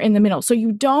somewhere in the middle. So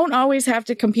you don't always have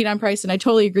to compete on price. And I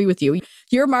totally agree with you.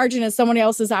 Your margin is someone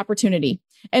else's opportunity.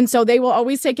 And so they will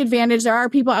always take advantage. There are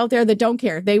people out there that don't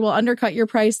care. They will undercut your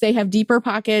price. They have deeper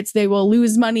pockets. They will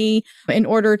lose money in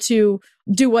order to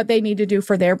do what they need to do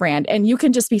for their brand. And you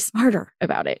can just be smarter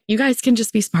about it. You guys can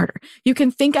just be smarter. You can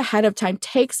think ahead of time.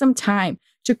 Take some time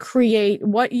to create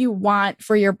what you want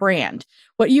for your brand,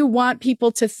 what you want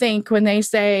people to think when they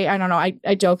say, I don't know,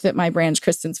 I joke that my brand's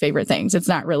Kristen's favorite things. It's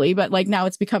not really, but now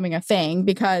it's becoming a thing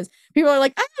because people are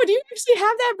like, oh, do you actually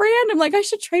have that brand? I'm like, I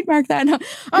should trademark that. No.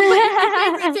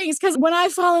 My favorite things, because when I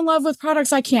fall in love with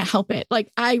products, I can't help it.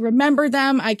 I remember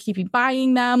them. I keep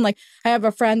buying them. I have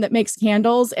a friend that makes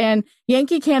candles, and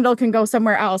Yankee Candle can go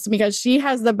somewhere else because she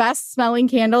has the best smelling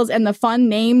candles and the fun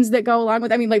names that go along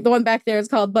with. The one back there is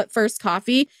called But First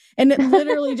Coffee, and it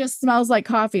literally just smells like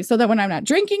coffee. So that when I'm not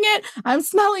drinking it, I'm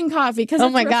smelling coffee because oh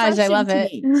my gosh, I love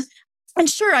it. And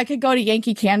sure, I could go to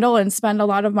Yankee Candle and spend a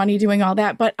lot of money doing all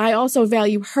that, but I also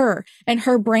value her and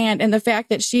her brand and the fact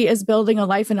that she is building a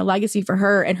life and a legacy for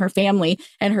her and her family,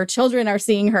 and her children are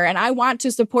seeing her, and I want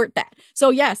to support that. So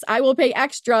yes, I will pay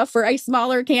extra for a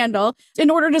smaller candle in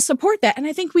order to support that. And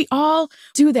I think we all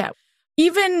do that.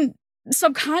 Even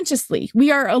subconsciously,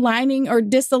 we are aligning or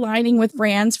disaligning with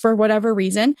brands for whatever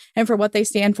reason and for what they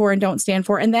stand for and don't stand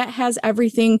for. And that has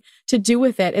everything to do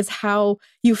with it, is how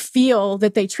you feel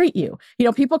that they treat you.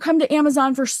 People come to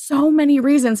Amazon for so many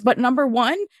reasons, but number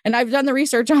one, and I've done the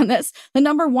research on this, the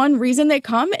number one reason they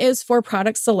come is for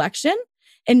product selection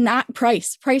and not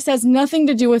price. Price has nothing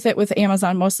to do with it with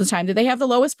Amazon most of the time. Do they have the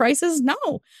lowest prices?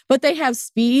 No, but they have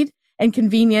speed and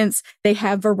convenience. They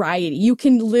have variety. You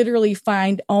can literally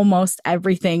find almost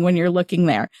everything when you're looking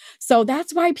there. So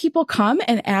that's why people come.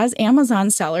 And as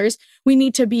Amazon sellers, we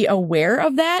need to be aware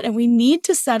of that. And we need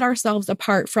to set ourselves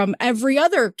apart from every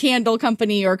other candle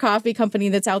company or coffee company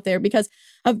that's out there, because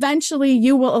eventually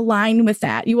you will align with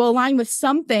that. You will align with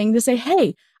something to say,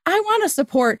 hey, I want to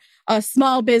support a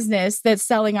small business that's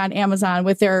selling on Amazon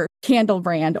with their candle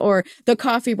brand, or the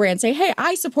coffee brand. Say, hey,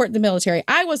 I support the military.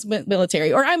 I was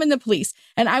military, or I'm in the police,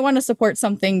 and I want to support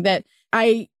something that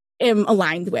I am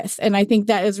aligned with. And I think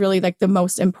that is really the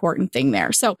most important thing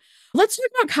there. So let's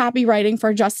talk about copywriting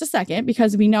for just a second,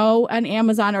 because we know on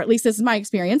Amazon, or at least this is my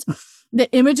experience,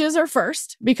 the images are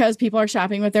first because people are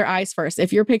shopping with their eyes first.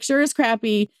 If your picture is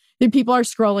crappy, then people are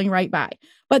scrolling right by.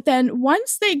 But then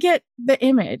once they get the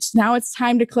image, now it's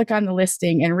time to click on the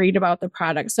listing and read about the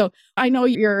product. So I know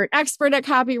you're an expert at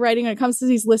copywriting when it comes to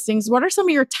these listings. What are some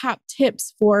of your top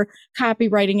tips for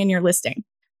copywriting in your listing?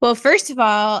 Well, first of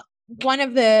all, one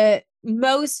of the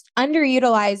most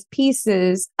underutilized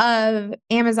pieces of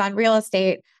Amazon real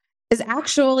estate is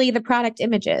actually the product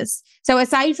images. So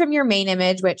aside from your main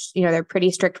image, which, they're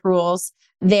pretty strict rules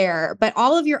there, but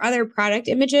all of your other product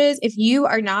images, if you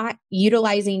are not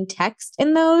utilizing text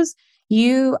in those,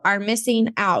 you are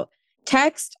missing out.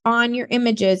 Text on your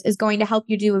images is going to help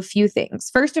you do a few things.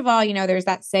 First of all, there's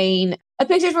that saying, a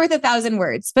picture's worth 1,000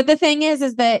 words. But the thing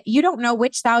is that you don't know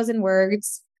which 1,000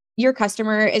 words your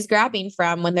customer is grabbing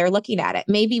from when they're looking at it.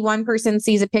 Maybe one person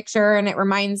sees a picture and it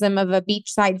reminds them of a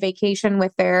beachside vacation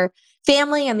with their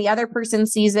family, and the other person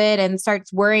sees it and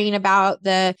starts worrying about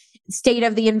the state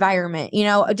of the environment.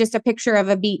 Just a picture of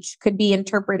a beach could be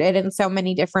interpreted in so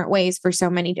many different ways for so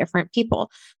many different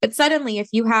people. But suddenly, if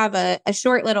you have a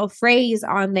short little phrase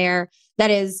on there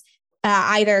that is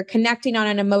either connecting on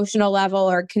an emotional level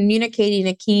or communicating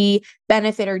a key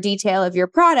benefit or detail of your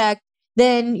product,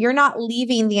 then you're not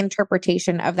leaving the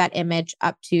interpretation of that image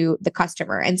up to the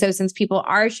customer. And so since people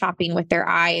are shopping with their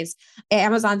eyes,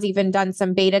 Amazon's even done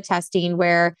some beta testing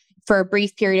where for a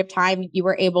brief period of time, you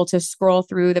were able to scroll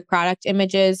through the product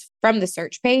images from the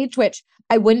search page, which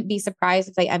I wouldn't be surprised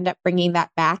if they end up bringing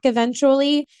that back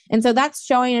eventually. And so that's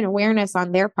showing an awareness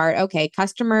on their part. Okay,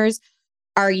 customers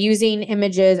are using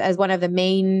images as one of the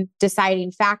main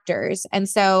deciding factors. And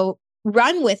so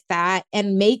run with that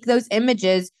and make those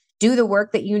images do the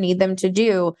work that you need them to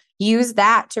do. Use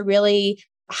that to really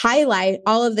highlight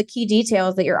all of the key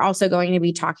details that you're also going to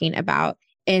be talking about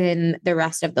in the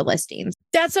rest of the listings.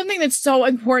 That's something that's so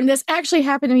important. This actually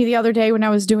happened to me the other day when I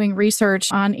was doing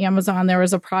research on Amazon. There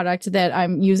was a product that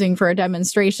I'm using for a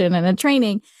demonstration and a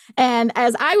training. And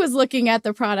as I was looking at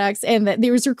the products, and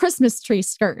there was your Christmas tree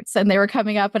skirts, and they were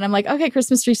coming up, and I'm like, okay,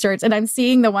 Christmas tree skirts. And I'm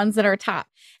seeing the ones that are top.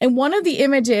 And one of the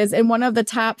images in one of the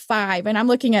top 5, and I'm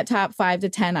looking at top 5 to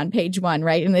 10 on page 1,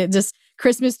 right? And it just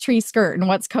Christmas tree skirt and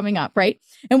what's coming up, right?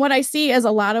 And what I see is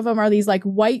a lot of them are these like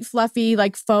white, fluffy,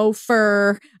 like faux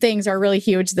fur things are really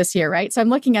huge this year, right? So I'm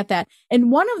looking at that.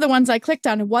 And one of the ones I clicked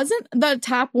on wasn't the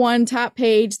top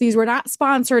page. These were not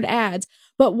sponsored ads.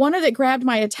 But one of that grabbed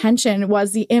my attention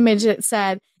was the image that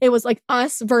said it was like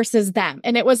us versus them.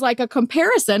 And it was like a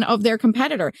comparison of their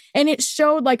competitor. And it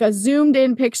showed like a zoomed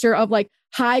in picture of like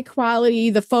high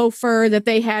quality, the faux fur that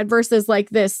they had versus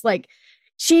like this, like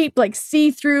cheap, like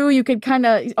see-through. You could kind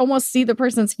of almost see the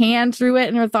person's hand through it.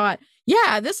 And I thought,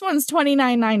 yeah, this one's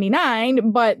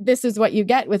 $29.99, but this is what you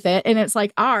get with it. And it's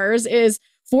like ours is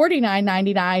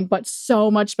 $49.99, but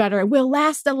so much better. It will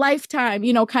last a lifetime,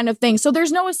 kind of thing. So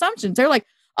there's no assumptions. They're like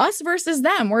us versus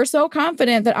them. We're so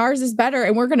confident that ours is better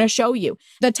and we're going to show you.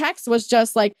 The text was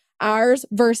just like ours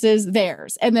versus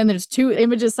theirs. And then there's 2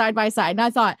 images side by side. And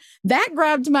I thought that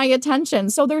grabbed my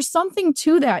attention. So there's something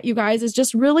to that, you guys, is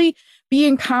just really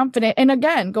being confident. And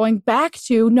again, going back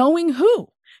to knowing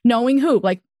who,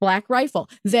 like Black Rifle,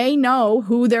 they know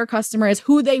who their customer is,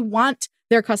 who they want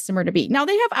their customer to be. Now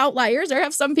they have outliers. There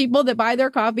have some people that buy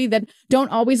their coffee that don't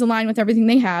always align with everything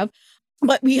they have.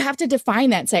 But we have to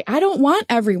define that and say, I don't want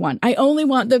everyone. I only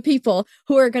want the people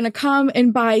who are going to come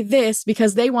and buy this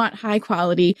because they want high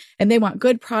quality and they want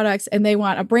good products and they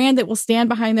want a brand that will stand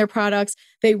behind their products.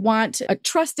 They want a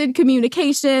trusted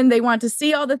communication. They want to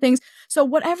see all the things. So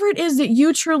whatever it is that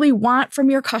you truly want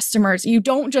from your customers, you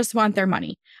don't just want their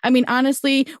money. I mean,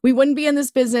 honestly, we wouldn't be in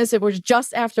this business if it was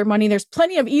just after money. There's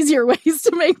plenty of easier ways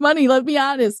to make money, let's be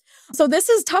honest. So this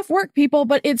is tough work, people,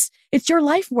 but it's your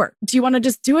life work. Do you want to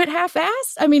just do it half-assed?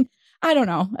 I mean, I don't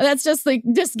know. That's just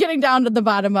getting down to the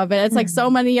bottom of it. It's like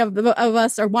so many of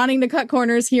us are wanting to cut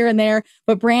corners here and there,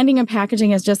 but branding and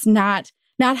packaging is just not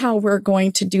how we're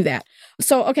going to do that.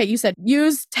 So, okay, you said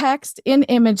use text in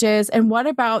images. And what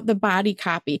about the body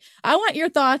copy? I want your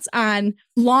thoughts on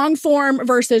long form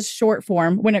versus short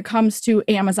form when it comes to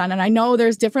Amazon. And I know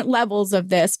there's different levels of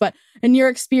this, but in your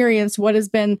experience, what has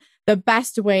been the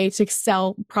best way to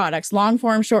sell products? Long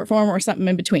form, short form, or something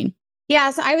in between?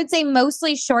 Yeah, so I would say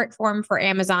mostly short form for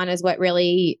Amazon is what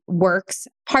really works,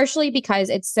 partially because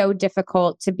it's so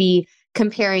difficult to be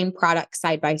comparing products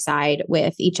side by side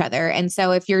with each other. And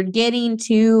so if you're getting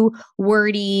too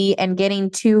wordy and getting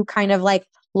too kind of like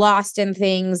lost in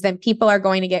things, then people are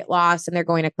going to get lost and they're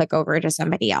going to click over to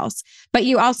somebody else. But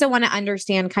you also want to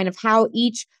understand kind of how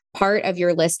each part of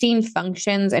your listing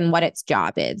functions and what its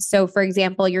job is. So for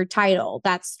example, your title,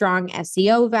 that's strong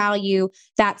SEO value.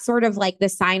 That's sort of like the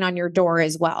sign on your door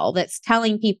as well. That's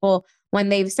telling people when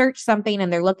they've searched something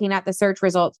and they're looking at the search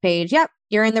results page, yep,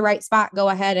 you're in the right spot. Go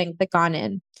ahead and click on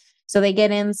in. So they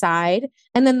get inside.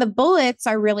 And then the bullets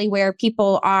are really where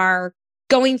people are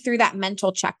going through that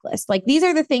mental checklist. Like these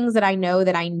are the things that I know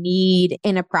that I need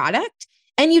in a product.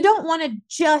 And you don't want to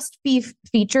just be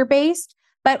feature-based,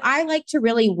 but I like to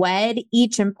really wed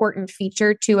each important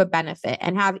feature to a benefit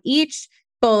and have each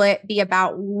bullet be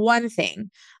about one thing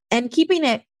and keeping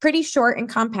it pretty short and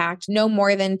compact, no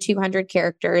more than 200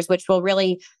 characters, which will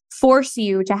really force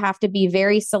you to have to be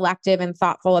very selective and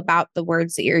thoughtful about the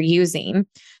words that you're using.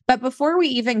 But before we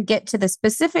even get to the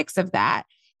specifics of that,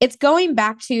 it's going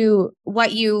back to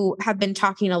what you have been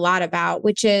talking a lot about,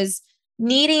 which is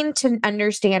needing to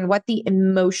understand what the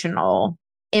emotional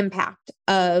impact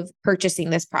of purchasing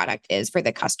this product is for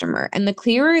the customer. And the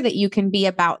clearer that you can be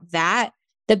about that,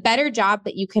 the better job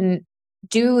that you can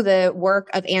do the work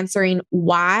of answering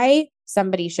why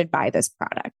somebody should buy this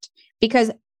product.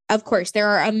 Because of course, there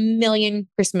are a million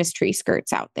Christmas tree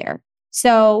skirts out there.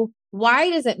 So why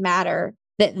does it matter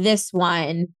that this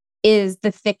one is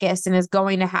the thickest and is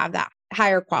going to have that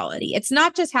higher quality? It's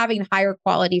not just having higher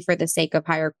quality for the sake of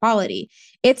higher quality.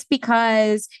 It's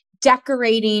because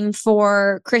decorating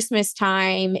for Christmas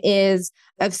time is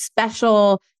a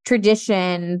special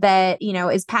tradition that,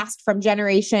 is passed from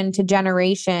generation to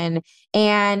generation.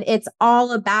 And it's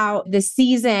all about the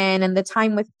season and the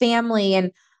time with family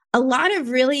and a lot of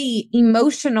really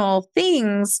emotional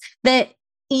things that,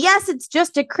 yes, it's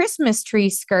just a Christmas tree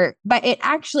skirt, but it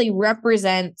actually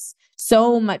represents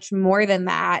so much more than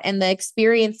that. And the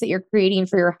experience that you're creating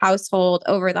for your household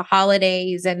over the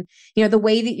holidays and, the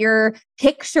way that your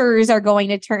pictures are going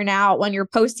to turn out when you're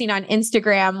posting on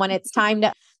Instagram, when it's time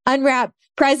to unwrap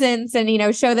presents and,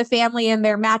 show the family in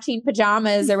their matching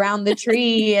pajamas around the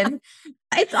tree. And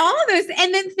it's all of those.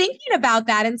 And then thinking about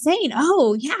that and saying,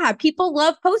 oh yeah, people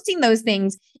love posting those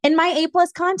things in my A+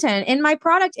 content, in my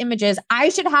product images. I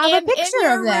should have a picture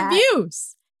of that.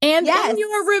 Reviews. And in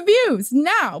your reviews.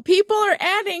 Now, people are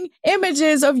adding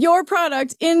images of your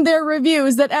product in their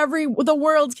reviews that the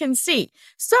world can see.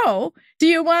 So do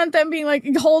you want them being like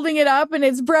holding it up and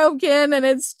it's broken and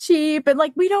it's cheap? And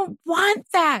we don't want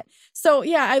that. So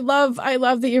yeah, I love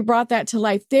that you brought that to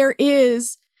life. There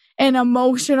is an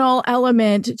emotional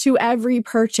element to every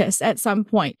purchase at some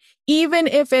point. Even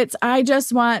if it's, I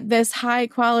just want this high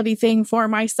quality thing for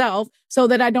myself so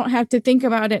that I don't have to think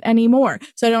about it anymore.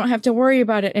 So I don't have to worry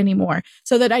about it anymore.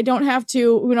 So that I don't have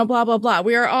to, blah, blah, blah.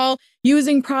 We are all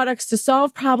using products to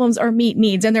solve problems or meet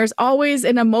needs. And there's always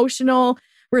an emotional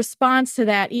response to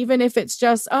that, even if it's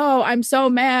just, oh, I'm so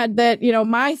mad that,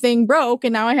 my thing broke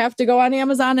and now I have to go on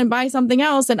Amazon and buy something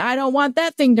else and I don't want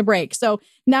that thing to break. So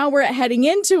now we're heading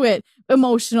into it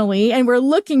emotionally and we're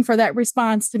looking for that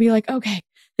response to be like, okay,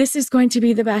 this is going to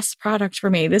be the best product for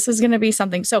me. This is going to be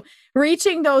something. So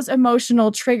reaching those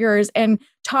emotional triggers and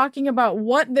talking about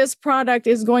what this product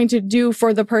is going to do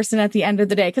for the person at the end of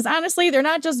the day. Because honestly, they're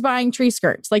not just buying tree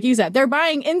skirts. Like you said, they're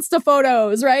buying Insta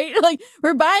photos, right?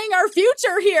 We're buying our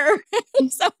future here.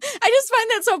 So I just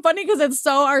find that so funny because it's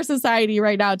so our society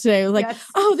right now today. Yes.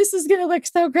 Oh, this is going to look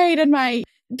so great in my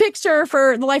picture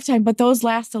for the lifetime, but those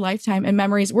last a lifetime and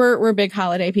memories. We're big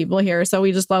holiday people here. So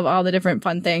we just love all the different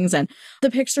fun things and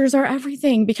the pictures are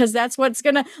everything because that's what's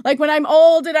gonna, when I'm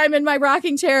old and I'm in my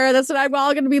rocking chair, that's what I'm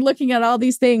all going to be looking at all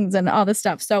these things and all this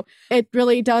stuff. So it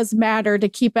really does matter to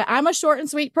keep it. I'm a short and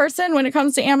sweet person when it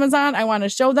comes to Amazon. I want to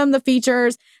show them the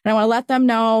features and I want to let them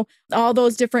know all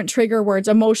those different trigger words,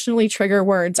 emotionally trigger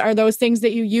words. Are those things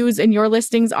that you use in your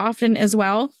listings often as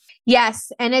well?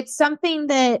 Yes. And it's something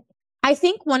that I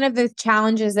think one of the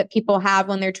challenges that people have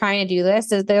when they're trying to do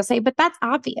this is they'll say, but that's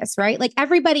obvious, right?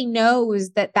 Everybody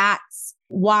knows that that's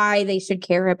why they should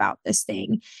care about this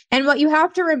thing. And what you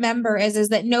have to remember is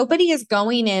that nobody is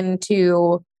going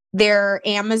into their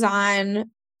Amazon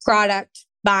product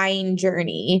buying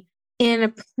journey in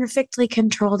a perfectly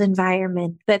controlled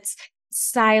environment that's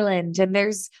silent and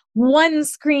there's one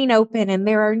screen open and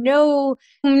there are no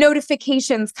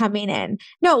notifications coming in.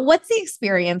 No, what's the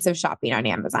experience of shopping on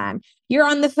Amazon? You're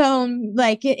on the phone,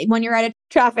 when you're at a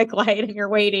traffic light and you're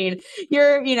waiting,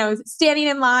 you're, standing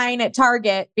in line at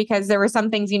Target because there were some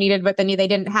things you needed, but then they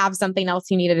didn't have something else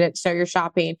you needed it. So you're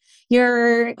shopping.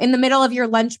 You're in the middle of your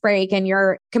lunch break and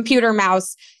your computer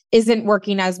mouse isn't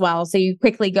working as well. So you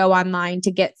quickly go online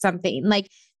to get something.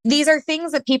 These are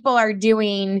things that people are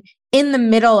doing in the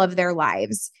middle of their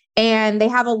lives. And they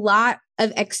have a lot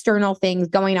of external things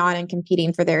going on and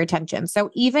competing for their attention. So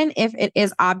even if it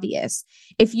is obvious,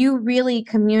 if you really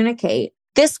communicate,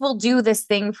 this will do this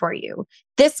thing for you.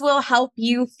 This will help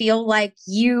you feel like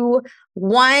you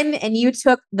won and you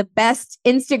took the best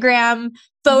Instagram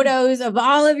photos of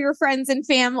all of your friends and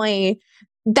family.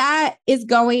 That is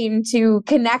going to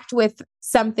connect with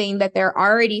something that they're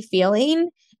already feeling.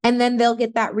 And then they'll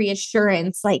get that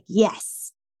reassurance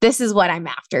yes, this is what I'm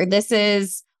after. This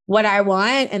is what I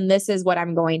want. And this is what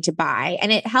I'm going to buy.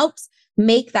 And it helps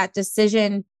make that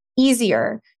decision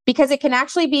easier because it can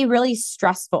actually be really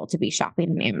stressful to be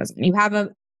shopping on Amazon. You have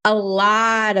a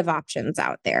lot of options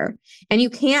out there, and you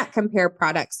can't compare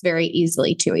products very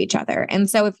easily to each other. And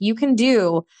so if you can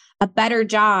do a better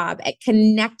job at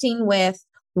connecting with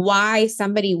why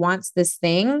somebody wants this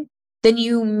thing, then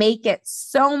you make it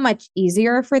so much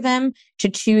easier for them to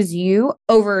choose you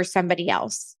over somebody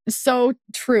else. So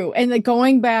true. And then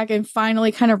going back and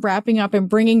finally kind of wrapping up and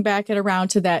bringing back it around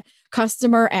to that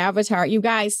customer avatar. You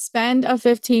guys spend a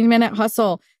 15-minute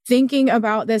hustle thinking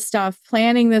about this stuff,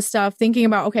 planning this stuff, thinking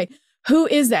about, okay, who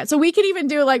is that? So we could even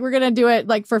do like, we're going to do it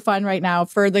like for fun right now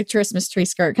for the Christmas tree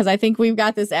skirt, because I think we've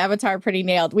got this avatar pretty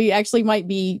nailed. We actually might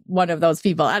be one of those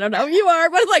people. I don't know if you are,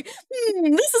 but it's like,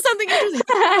 this is something interesting.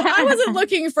 I wasn't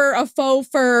looking for a faux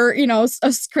fur,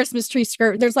 a Christmas tree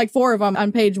skirt. There's like 4 of them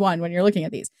on page 1 when you're looking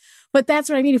at these. But that's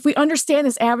what I mean. If we understand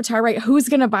this avatar, right, who's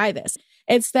going to buy this?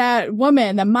 It's that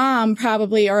woman, the mom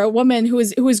probably, or a woman who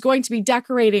is going to be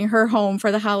decorating her home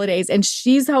for the holidays, and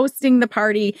she's hosting the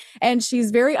party, and she's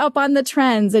very up on the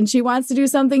trends, and she wants to do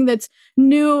something that's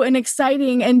new and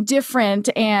exciting and different,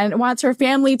 and wants her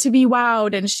family to be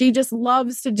wowed, and she just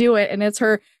loves to do it, and it's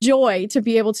her joy to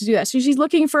be able to do that. So she's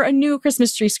looking for a new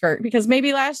Christmas tree skirt because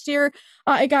maybe last year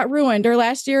it got ruined, or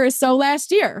last year is so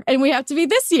last year, and we have to be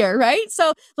this year, right?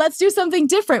 So let's do something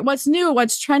different. What's new?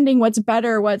 What's trending? What's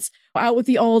better? What's out with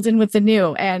the old and with the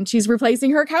new? And she's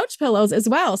replacing her couch pillows as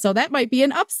well. So that might be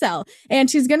an upsell. And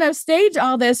she's going to stage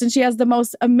all this. And she has the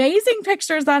most amazing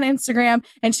pictures on Instagram.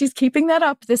 And she's keeping that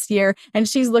up this year. And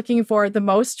she's looking for the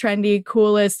most trendy,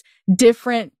 coolest,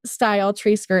 different style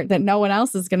tree skirt that no one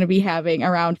else is going to be having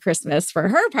around Christmas for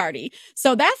her party.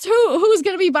 So that's who's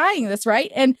going to be buying this,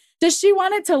 right? And does she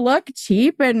want it to look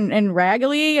cheap and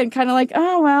raggedy and kind of like,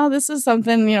 oh, well, this is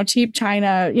something, cheap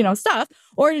China, stuff?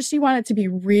 Or does she want it to be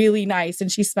really nice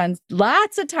and she spends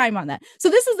lots of time on that? So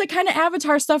this is the kind of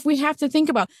avatar stuff we have to think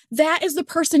about. That is the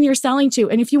person you're selling to.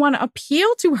 And if you want to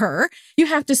appeal to her, you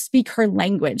have to speak her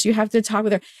language. You have to talk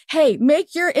with her. Hey,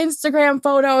 make your Instagram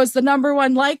photos the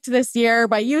 #1 liked this year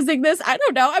by using this. I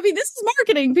don't know. I mean, this is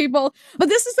marketing, people. But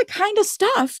this is the kind of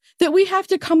stuff that we have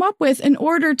to come up with in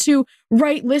order to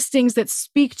write listings that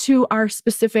speak to our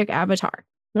specific avatar.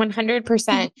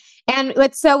 100%. And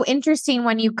what's so interesting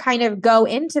when you kind of go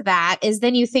into that is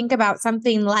then you think about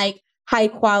something like high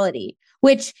quality,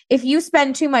 which if you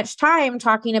spend too much time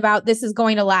talking about this is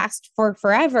going to last for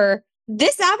forever,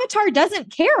 this avatar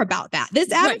doesn't care about that.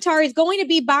 This avatar is going to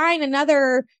be buying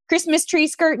another Christmas tree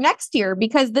skirt next year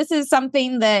because this is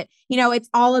something that, it's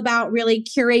all about really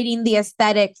curating the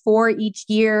aesthetic for each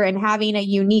year and having a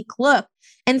unique look.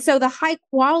 And so the high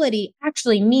quality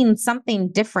actually means something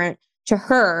different to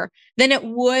her than it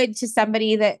would to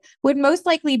somebody that would most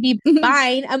likely be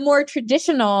buying a more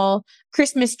traditional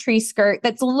Christmas tree skirt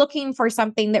that's looking for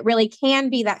something that really can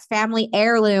be that family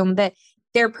heirloom, that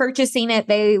they're purchasing it.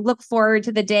 They look forward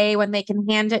to the day when they can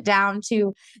hand it down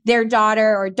to their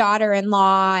daughter or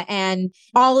daughter-in-law and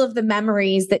all of the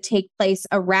memories that take place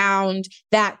around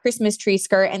that Christmas tree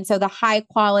skirt. And so the high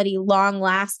quality, long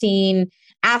lasting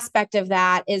aspect of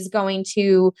that is going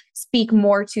to speak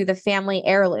more to the family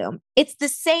heirloom. It's the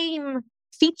same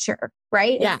feature,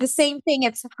 right? Yeah. It's the same thing.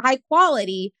 It's high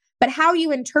quality, but how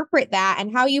you interpret that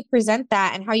and how you present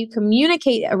that and how you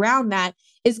communicate around that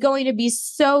is going to be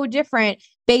so different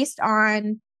based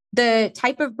on the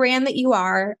type of brand that you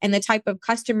are and the type of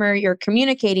customer you're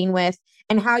communicating with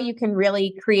and how you can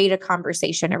really create a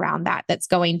conversation around that that's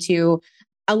going to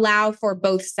allow for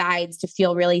both sides to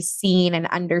feel really seen and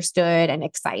understood and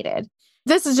excited.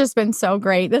 This has just been so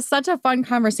great. This is such a fun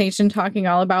conversation talking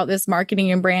all about this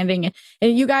marketing and branding.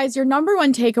 And you guys, your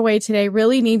 #1 takeaway today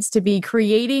really needs to be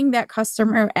creating that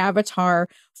customer avatar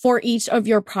for each of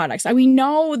your products. And we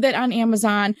know that on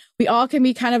Amazon, we all can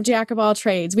be kind of jack of all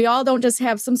trades. We all don't just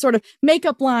have some sort of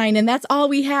makeup line and that's all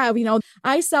we have.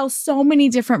 I sell so many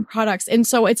different products. And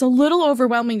so it's a little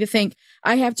overwhelming to think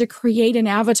I have to create an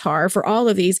avatar for all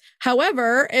of these.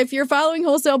 However, if you're following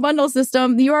Wholesale Bundle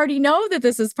System, you already know that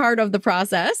this is part of the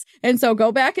process. And so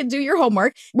go back and do your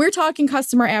homework. We're talking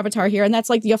customer avatar here, and that's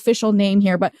like the official name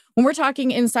here. But when we're talking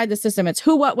inside the system, it's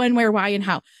who, what, when, where, why, and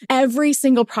how. Every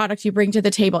single product you bring to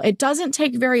the table, it doesn't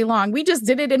take very long. We just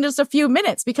did it in just a few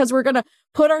minutes because we're going to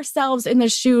put ourselves in the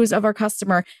shoes of our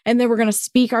customer, and then we're going to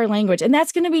speak our language. And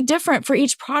that's going to be different for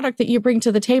each product that you bring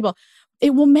to the table.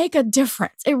 It will make a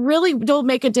difference. It really will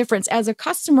make a difference. As a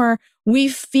customer, we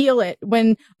feel it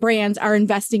when brands are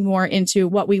investing more into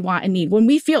what we want and need. When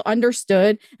we feel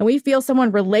understood and we feel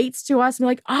someone relates to us and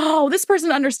we're like, oh, this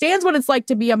person understands what it's like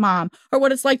to be a mom or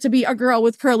what it's like to be a girl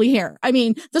with curly hair. I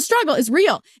mean, the struggle is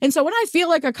real. And so when I feel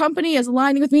like a company is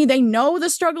aligning with me, they know the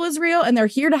struggle is real and they're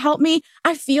here to help me.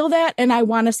 I feel that and I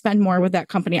want to spend more with that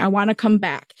company. I want to come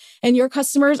back. And your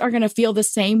customers are going to feel the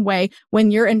same way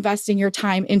when you're investing your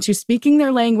time into speaking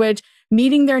their language,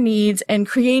 meeting their needs, and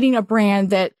creating a brand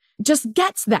that just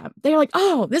gets them. They're like,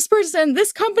 oh, this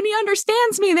company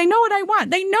understands me. They know what I want.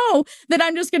 They know that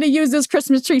I'm just going to use this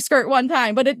Christmas tree skirt one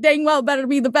time, but it dang well better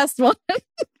be the best one.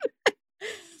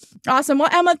 Awesome. Well,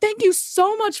 Emma, thank you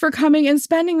so much for coming and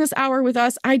spending this hour with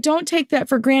us. I don't take that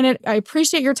for granted. I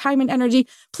appreciate your time and energy.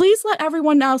 Please let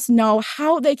everyone else know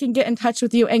how they can get in touch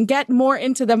with you and get more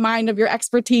into the mind of your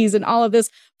expertise and all of this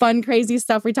fun, crazy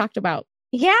stuff we talked about.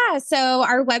 Yeah. So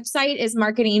our website is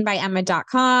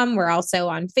marketingbyemma.com. We're also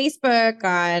on Facebook,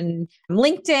 on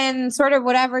LinkedIn, sort of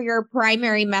whatever your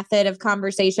primary method of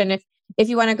conversation. If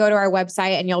you want to go to our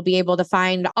website, and you'll be able to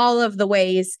find all of the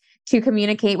ways to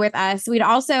communicate with us. We'd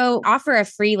also offer a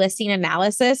free listing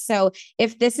analysis. So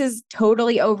if this is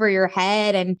totally over your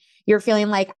head and you're feeling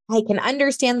like, I can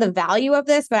understand the value of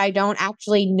this, but I don't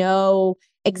actually know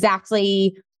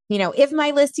exactly, if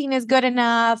my listing is good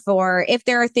enough or if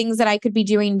there are things that I could be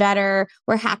doing better,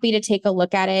 we're happy to take a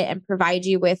look at it and provide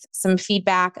you with some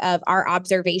feedback of our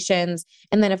observations.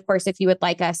 And then, of course, if you would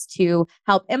like us to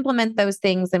help implement those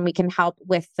things, then we can help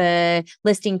with the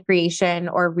listing creation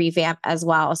or revamp as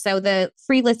well. So the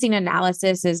free listing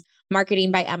analysis is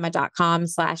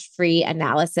marketingbyemma.com/free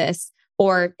analysis,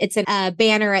 or it's a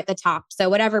banner at the top. So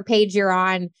whatever page you're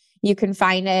on, you can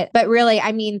find it. But really,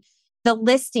 I mean, the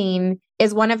listing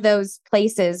is one of those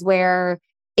places where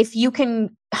if you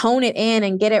can hone it in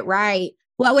and get it right,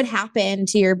 what would happen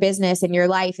to your business and your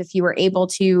life if you were able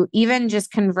to even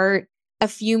just convert a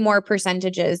few more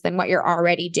percentages than what you're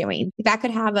already doing? That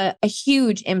could have a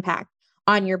huge impact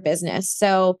on your business.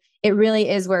 So it really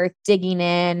is worth digging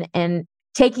in and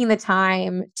taking the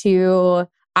time to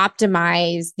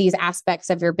optimize these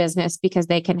aspects of your business because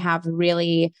they can have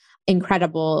really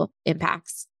incredible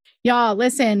impacts. Y'all,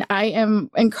 listen, I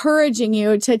am encouraging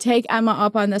you to take Emma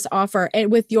up on this offer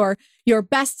and with your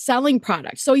best-selling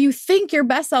product. So you think your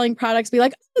best-selling products be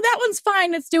like, oh, that one's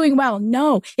fine. It's doing well.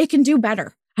 No, it can do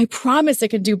better. I promise it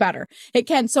can do better. It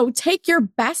can. So take your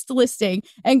best listing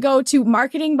and go to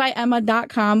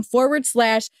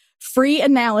marketingbyemma.com/free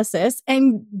analysis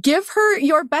and give her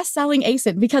your best-selling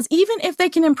ASIN, because even if they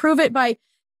can improve it by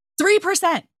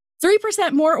 3%,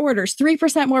 3% more orders,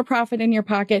 3% more profit in your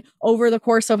pocket over the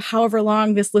course of however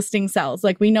long this listing sells.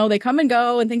 Like, we know they come and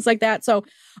go and things like that. So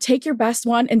take your best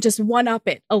one and just one up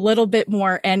it a little bit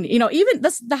more. And, even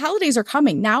the holidays are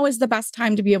coming. Now is the best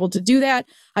time to be able to do that.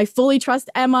 I fully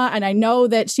trust Emma, and I know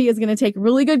that she is going to take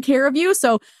really good care of you.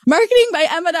 So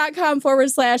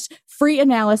marketingbyemma.com/free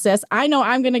analysis. I know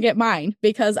I'm going to get mine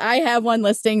because I have one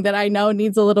listing that I know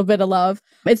needs a little bit of love.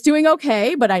 It's doing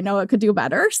okay, but I know it could do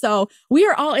better. So we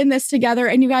are all in this together.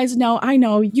 And you guys know, I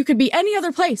know you could be any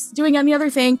other place doing any other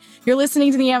thing. You're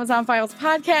listening to the Amazon Files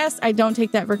podcast. I don't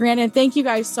take that for granted. Thank you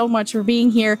guys so much for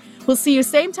being here. We'll see you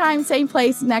same time, same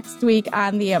place next week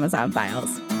on the Amazon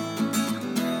Files.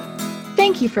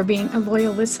 Thank you for being a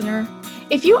loyal listener.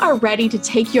 If you are ready to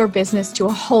take your business to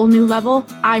a whole new level,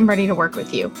 I'm ready to work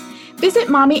with you. Visit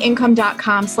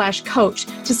mommyincome.com/coach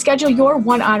to schedule your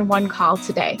one-on-one call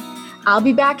today. I'll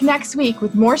be back next week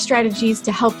with more strategies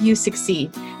to help you succeed.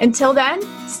 Until then,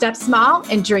 step small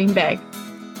and dream big.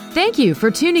 Thank you for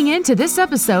tuning in to this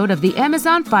episode of the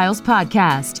Amazon Files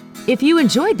podcast. If you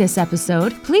enjoyed this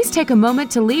episode, please take a moment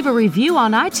to leave a review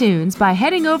on iTunes by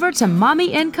heading over to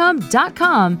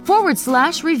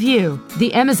mommyincome.com/review.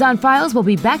 The Amazon Files will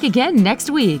be back again next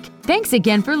week. Thanks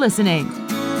again for listening.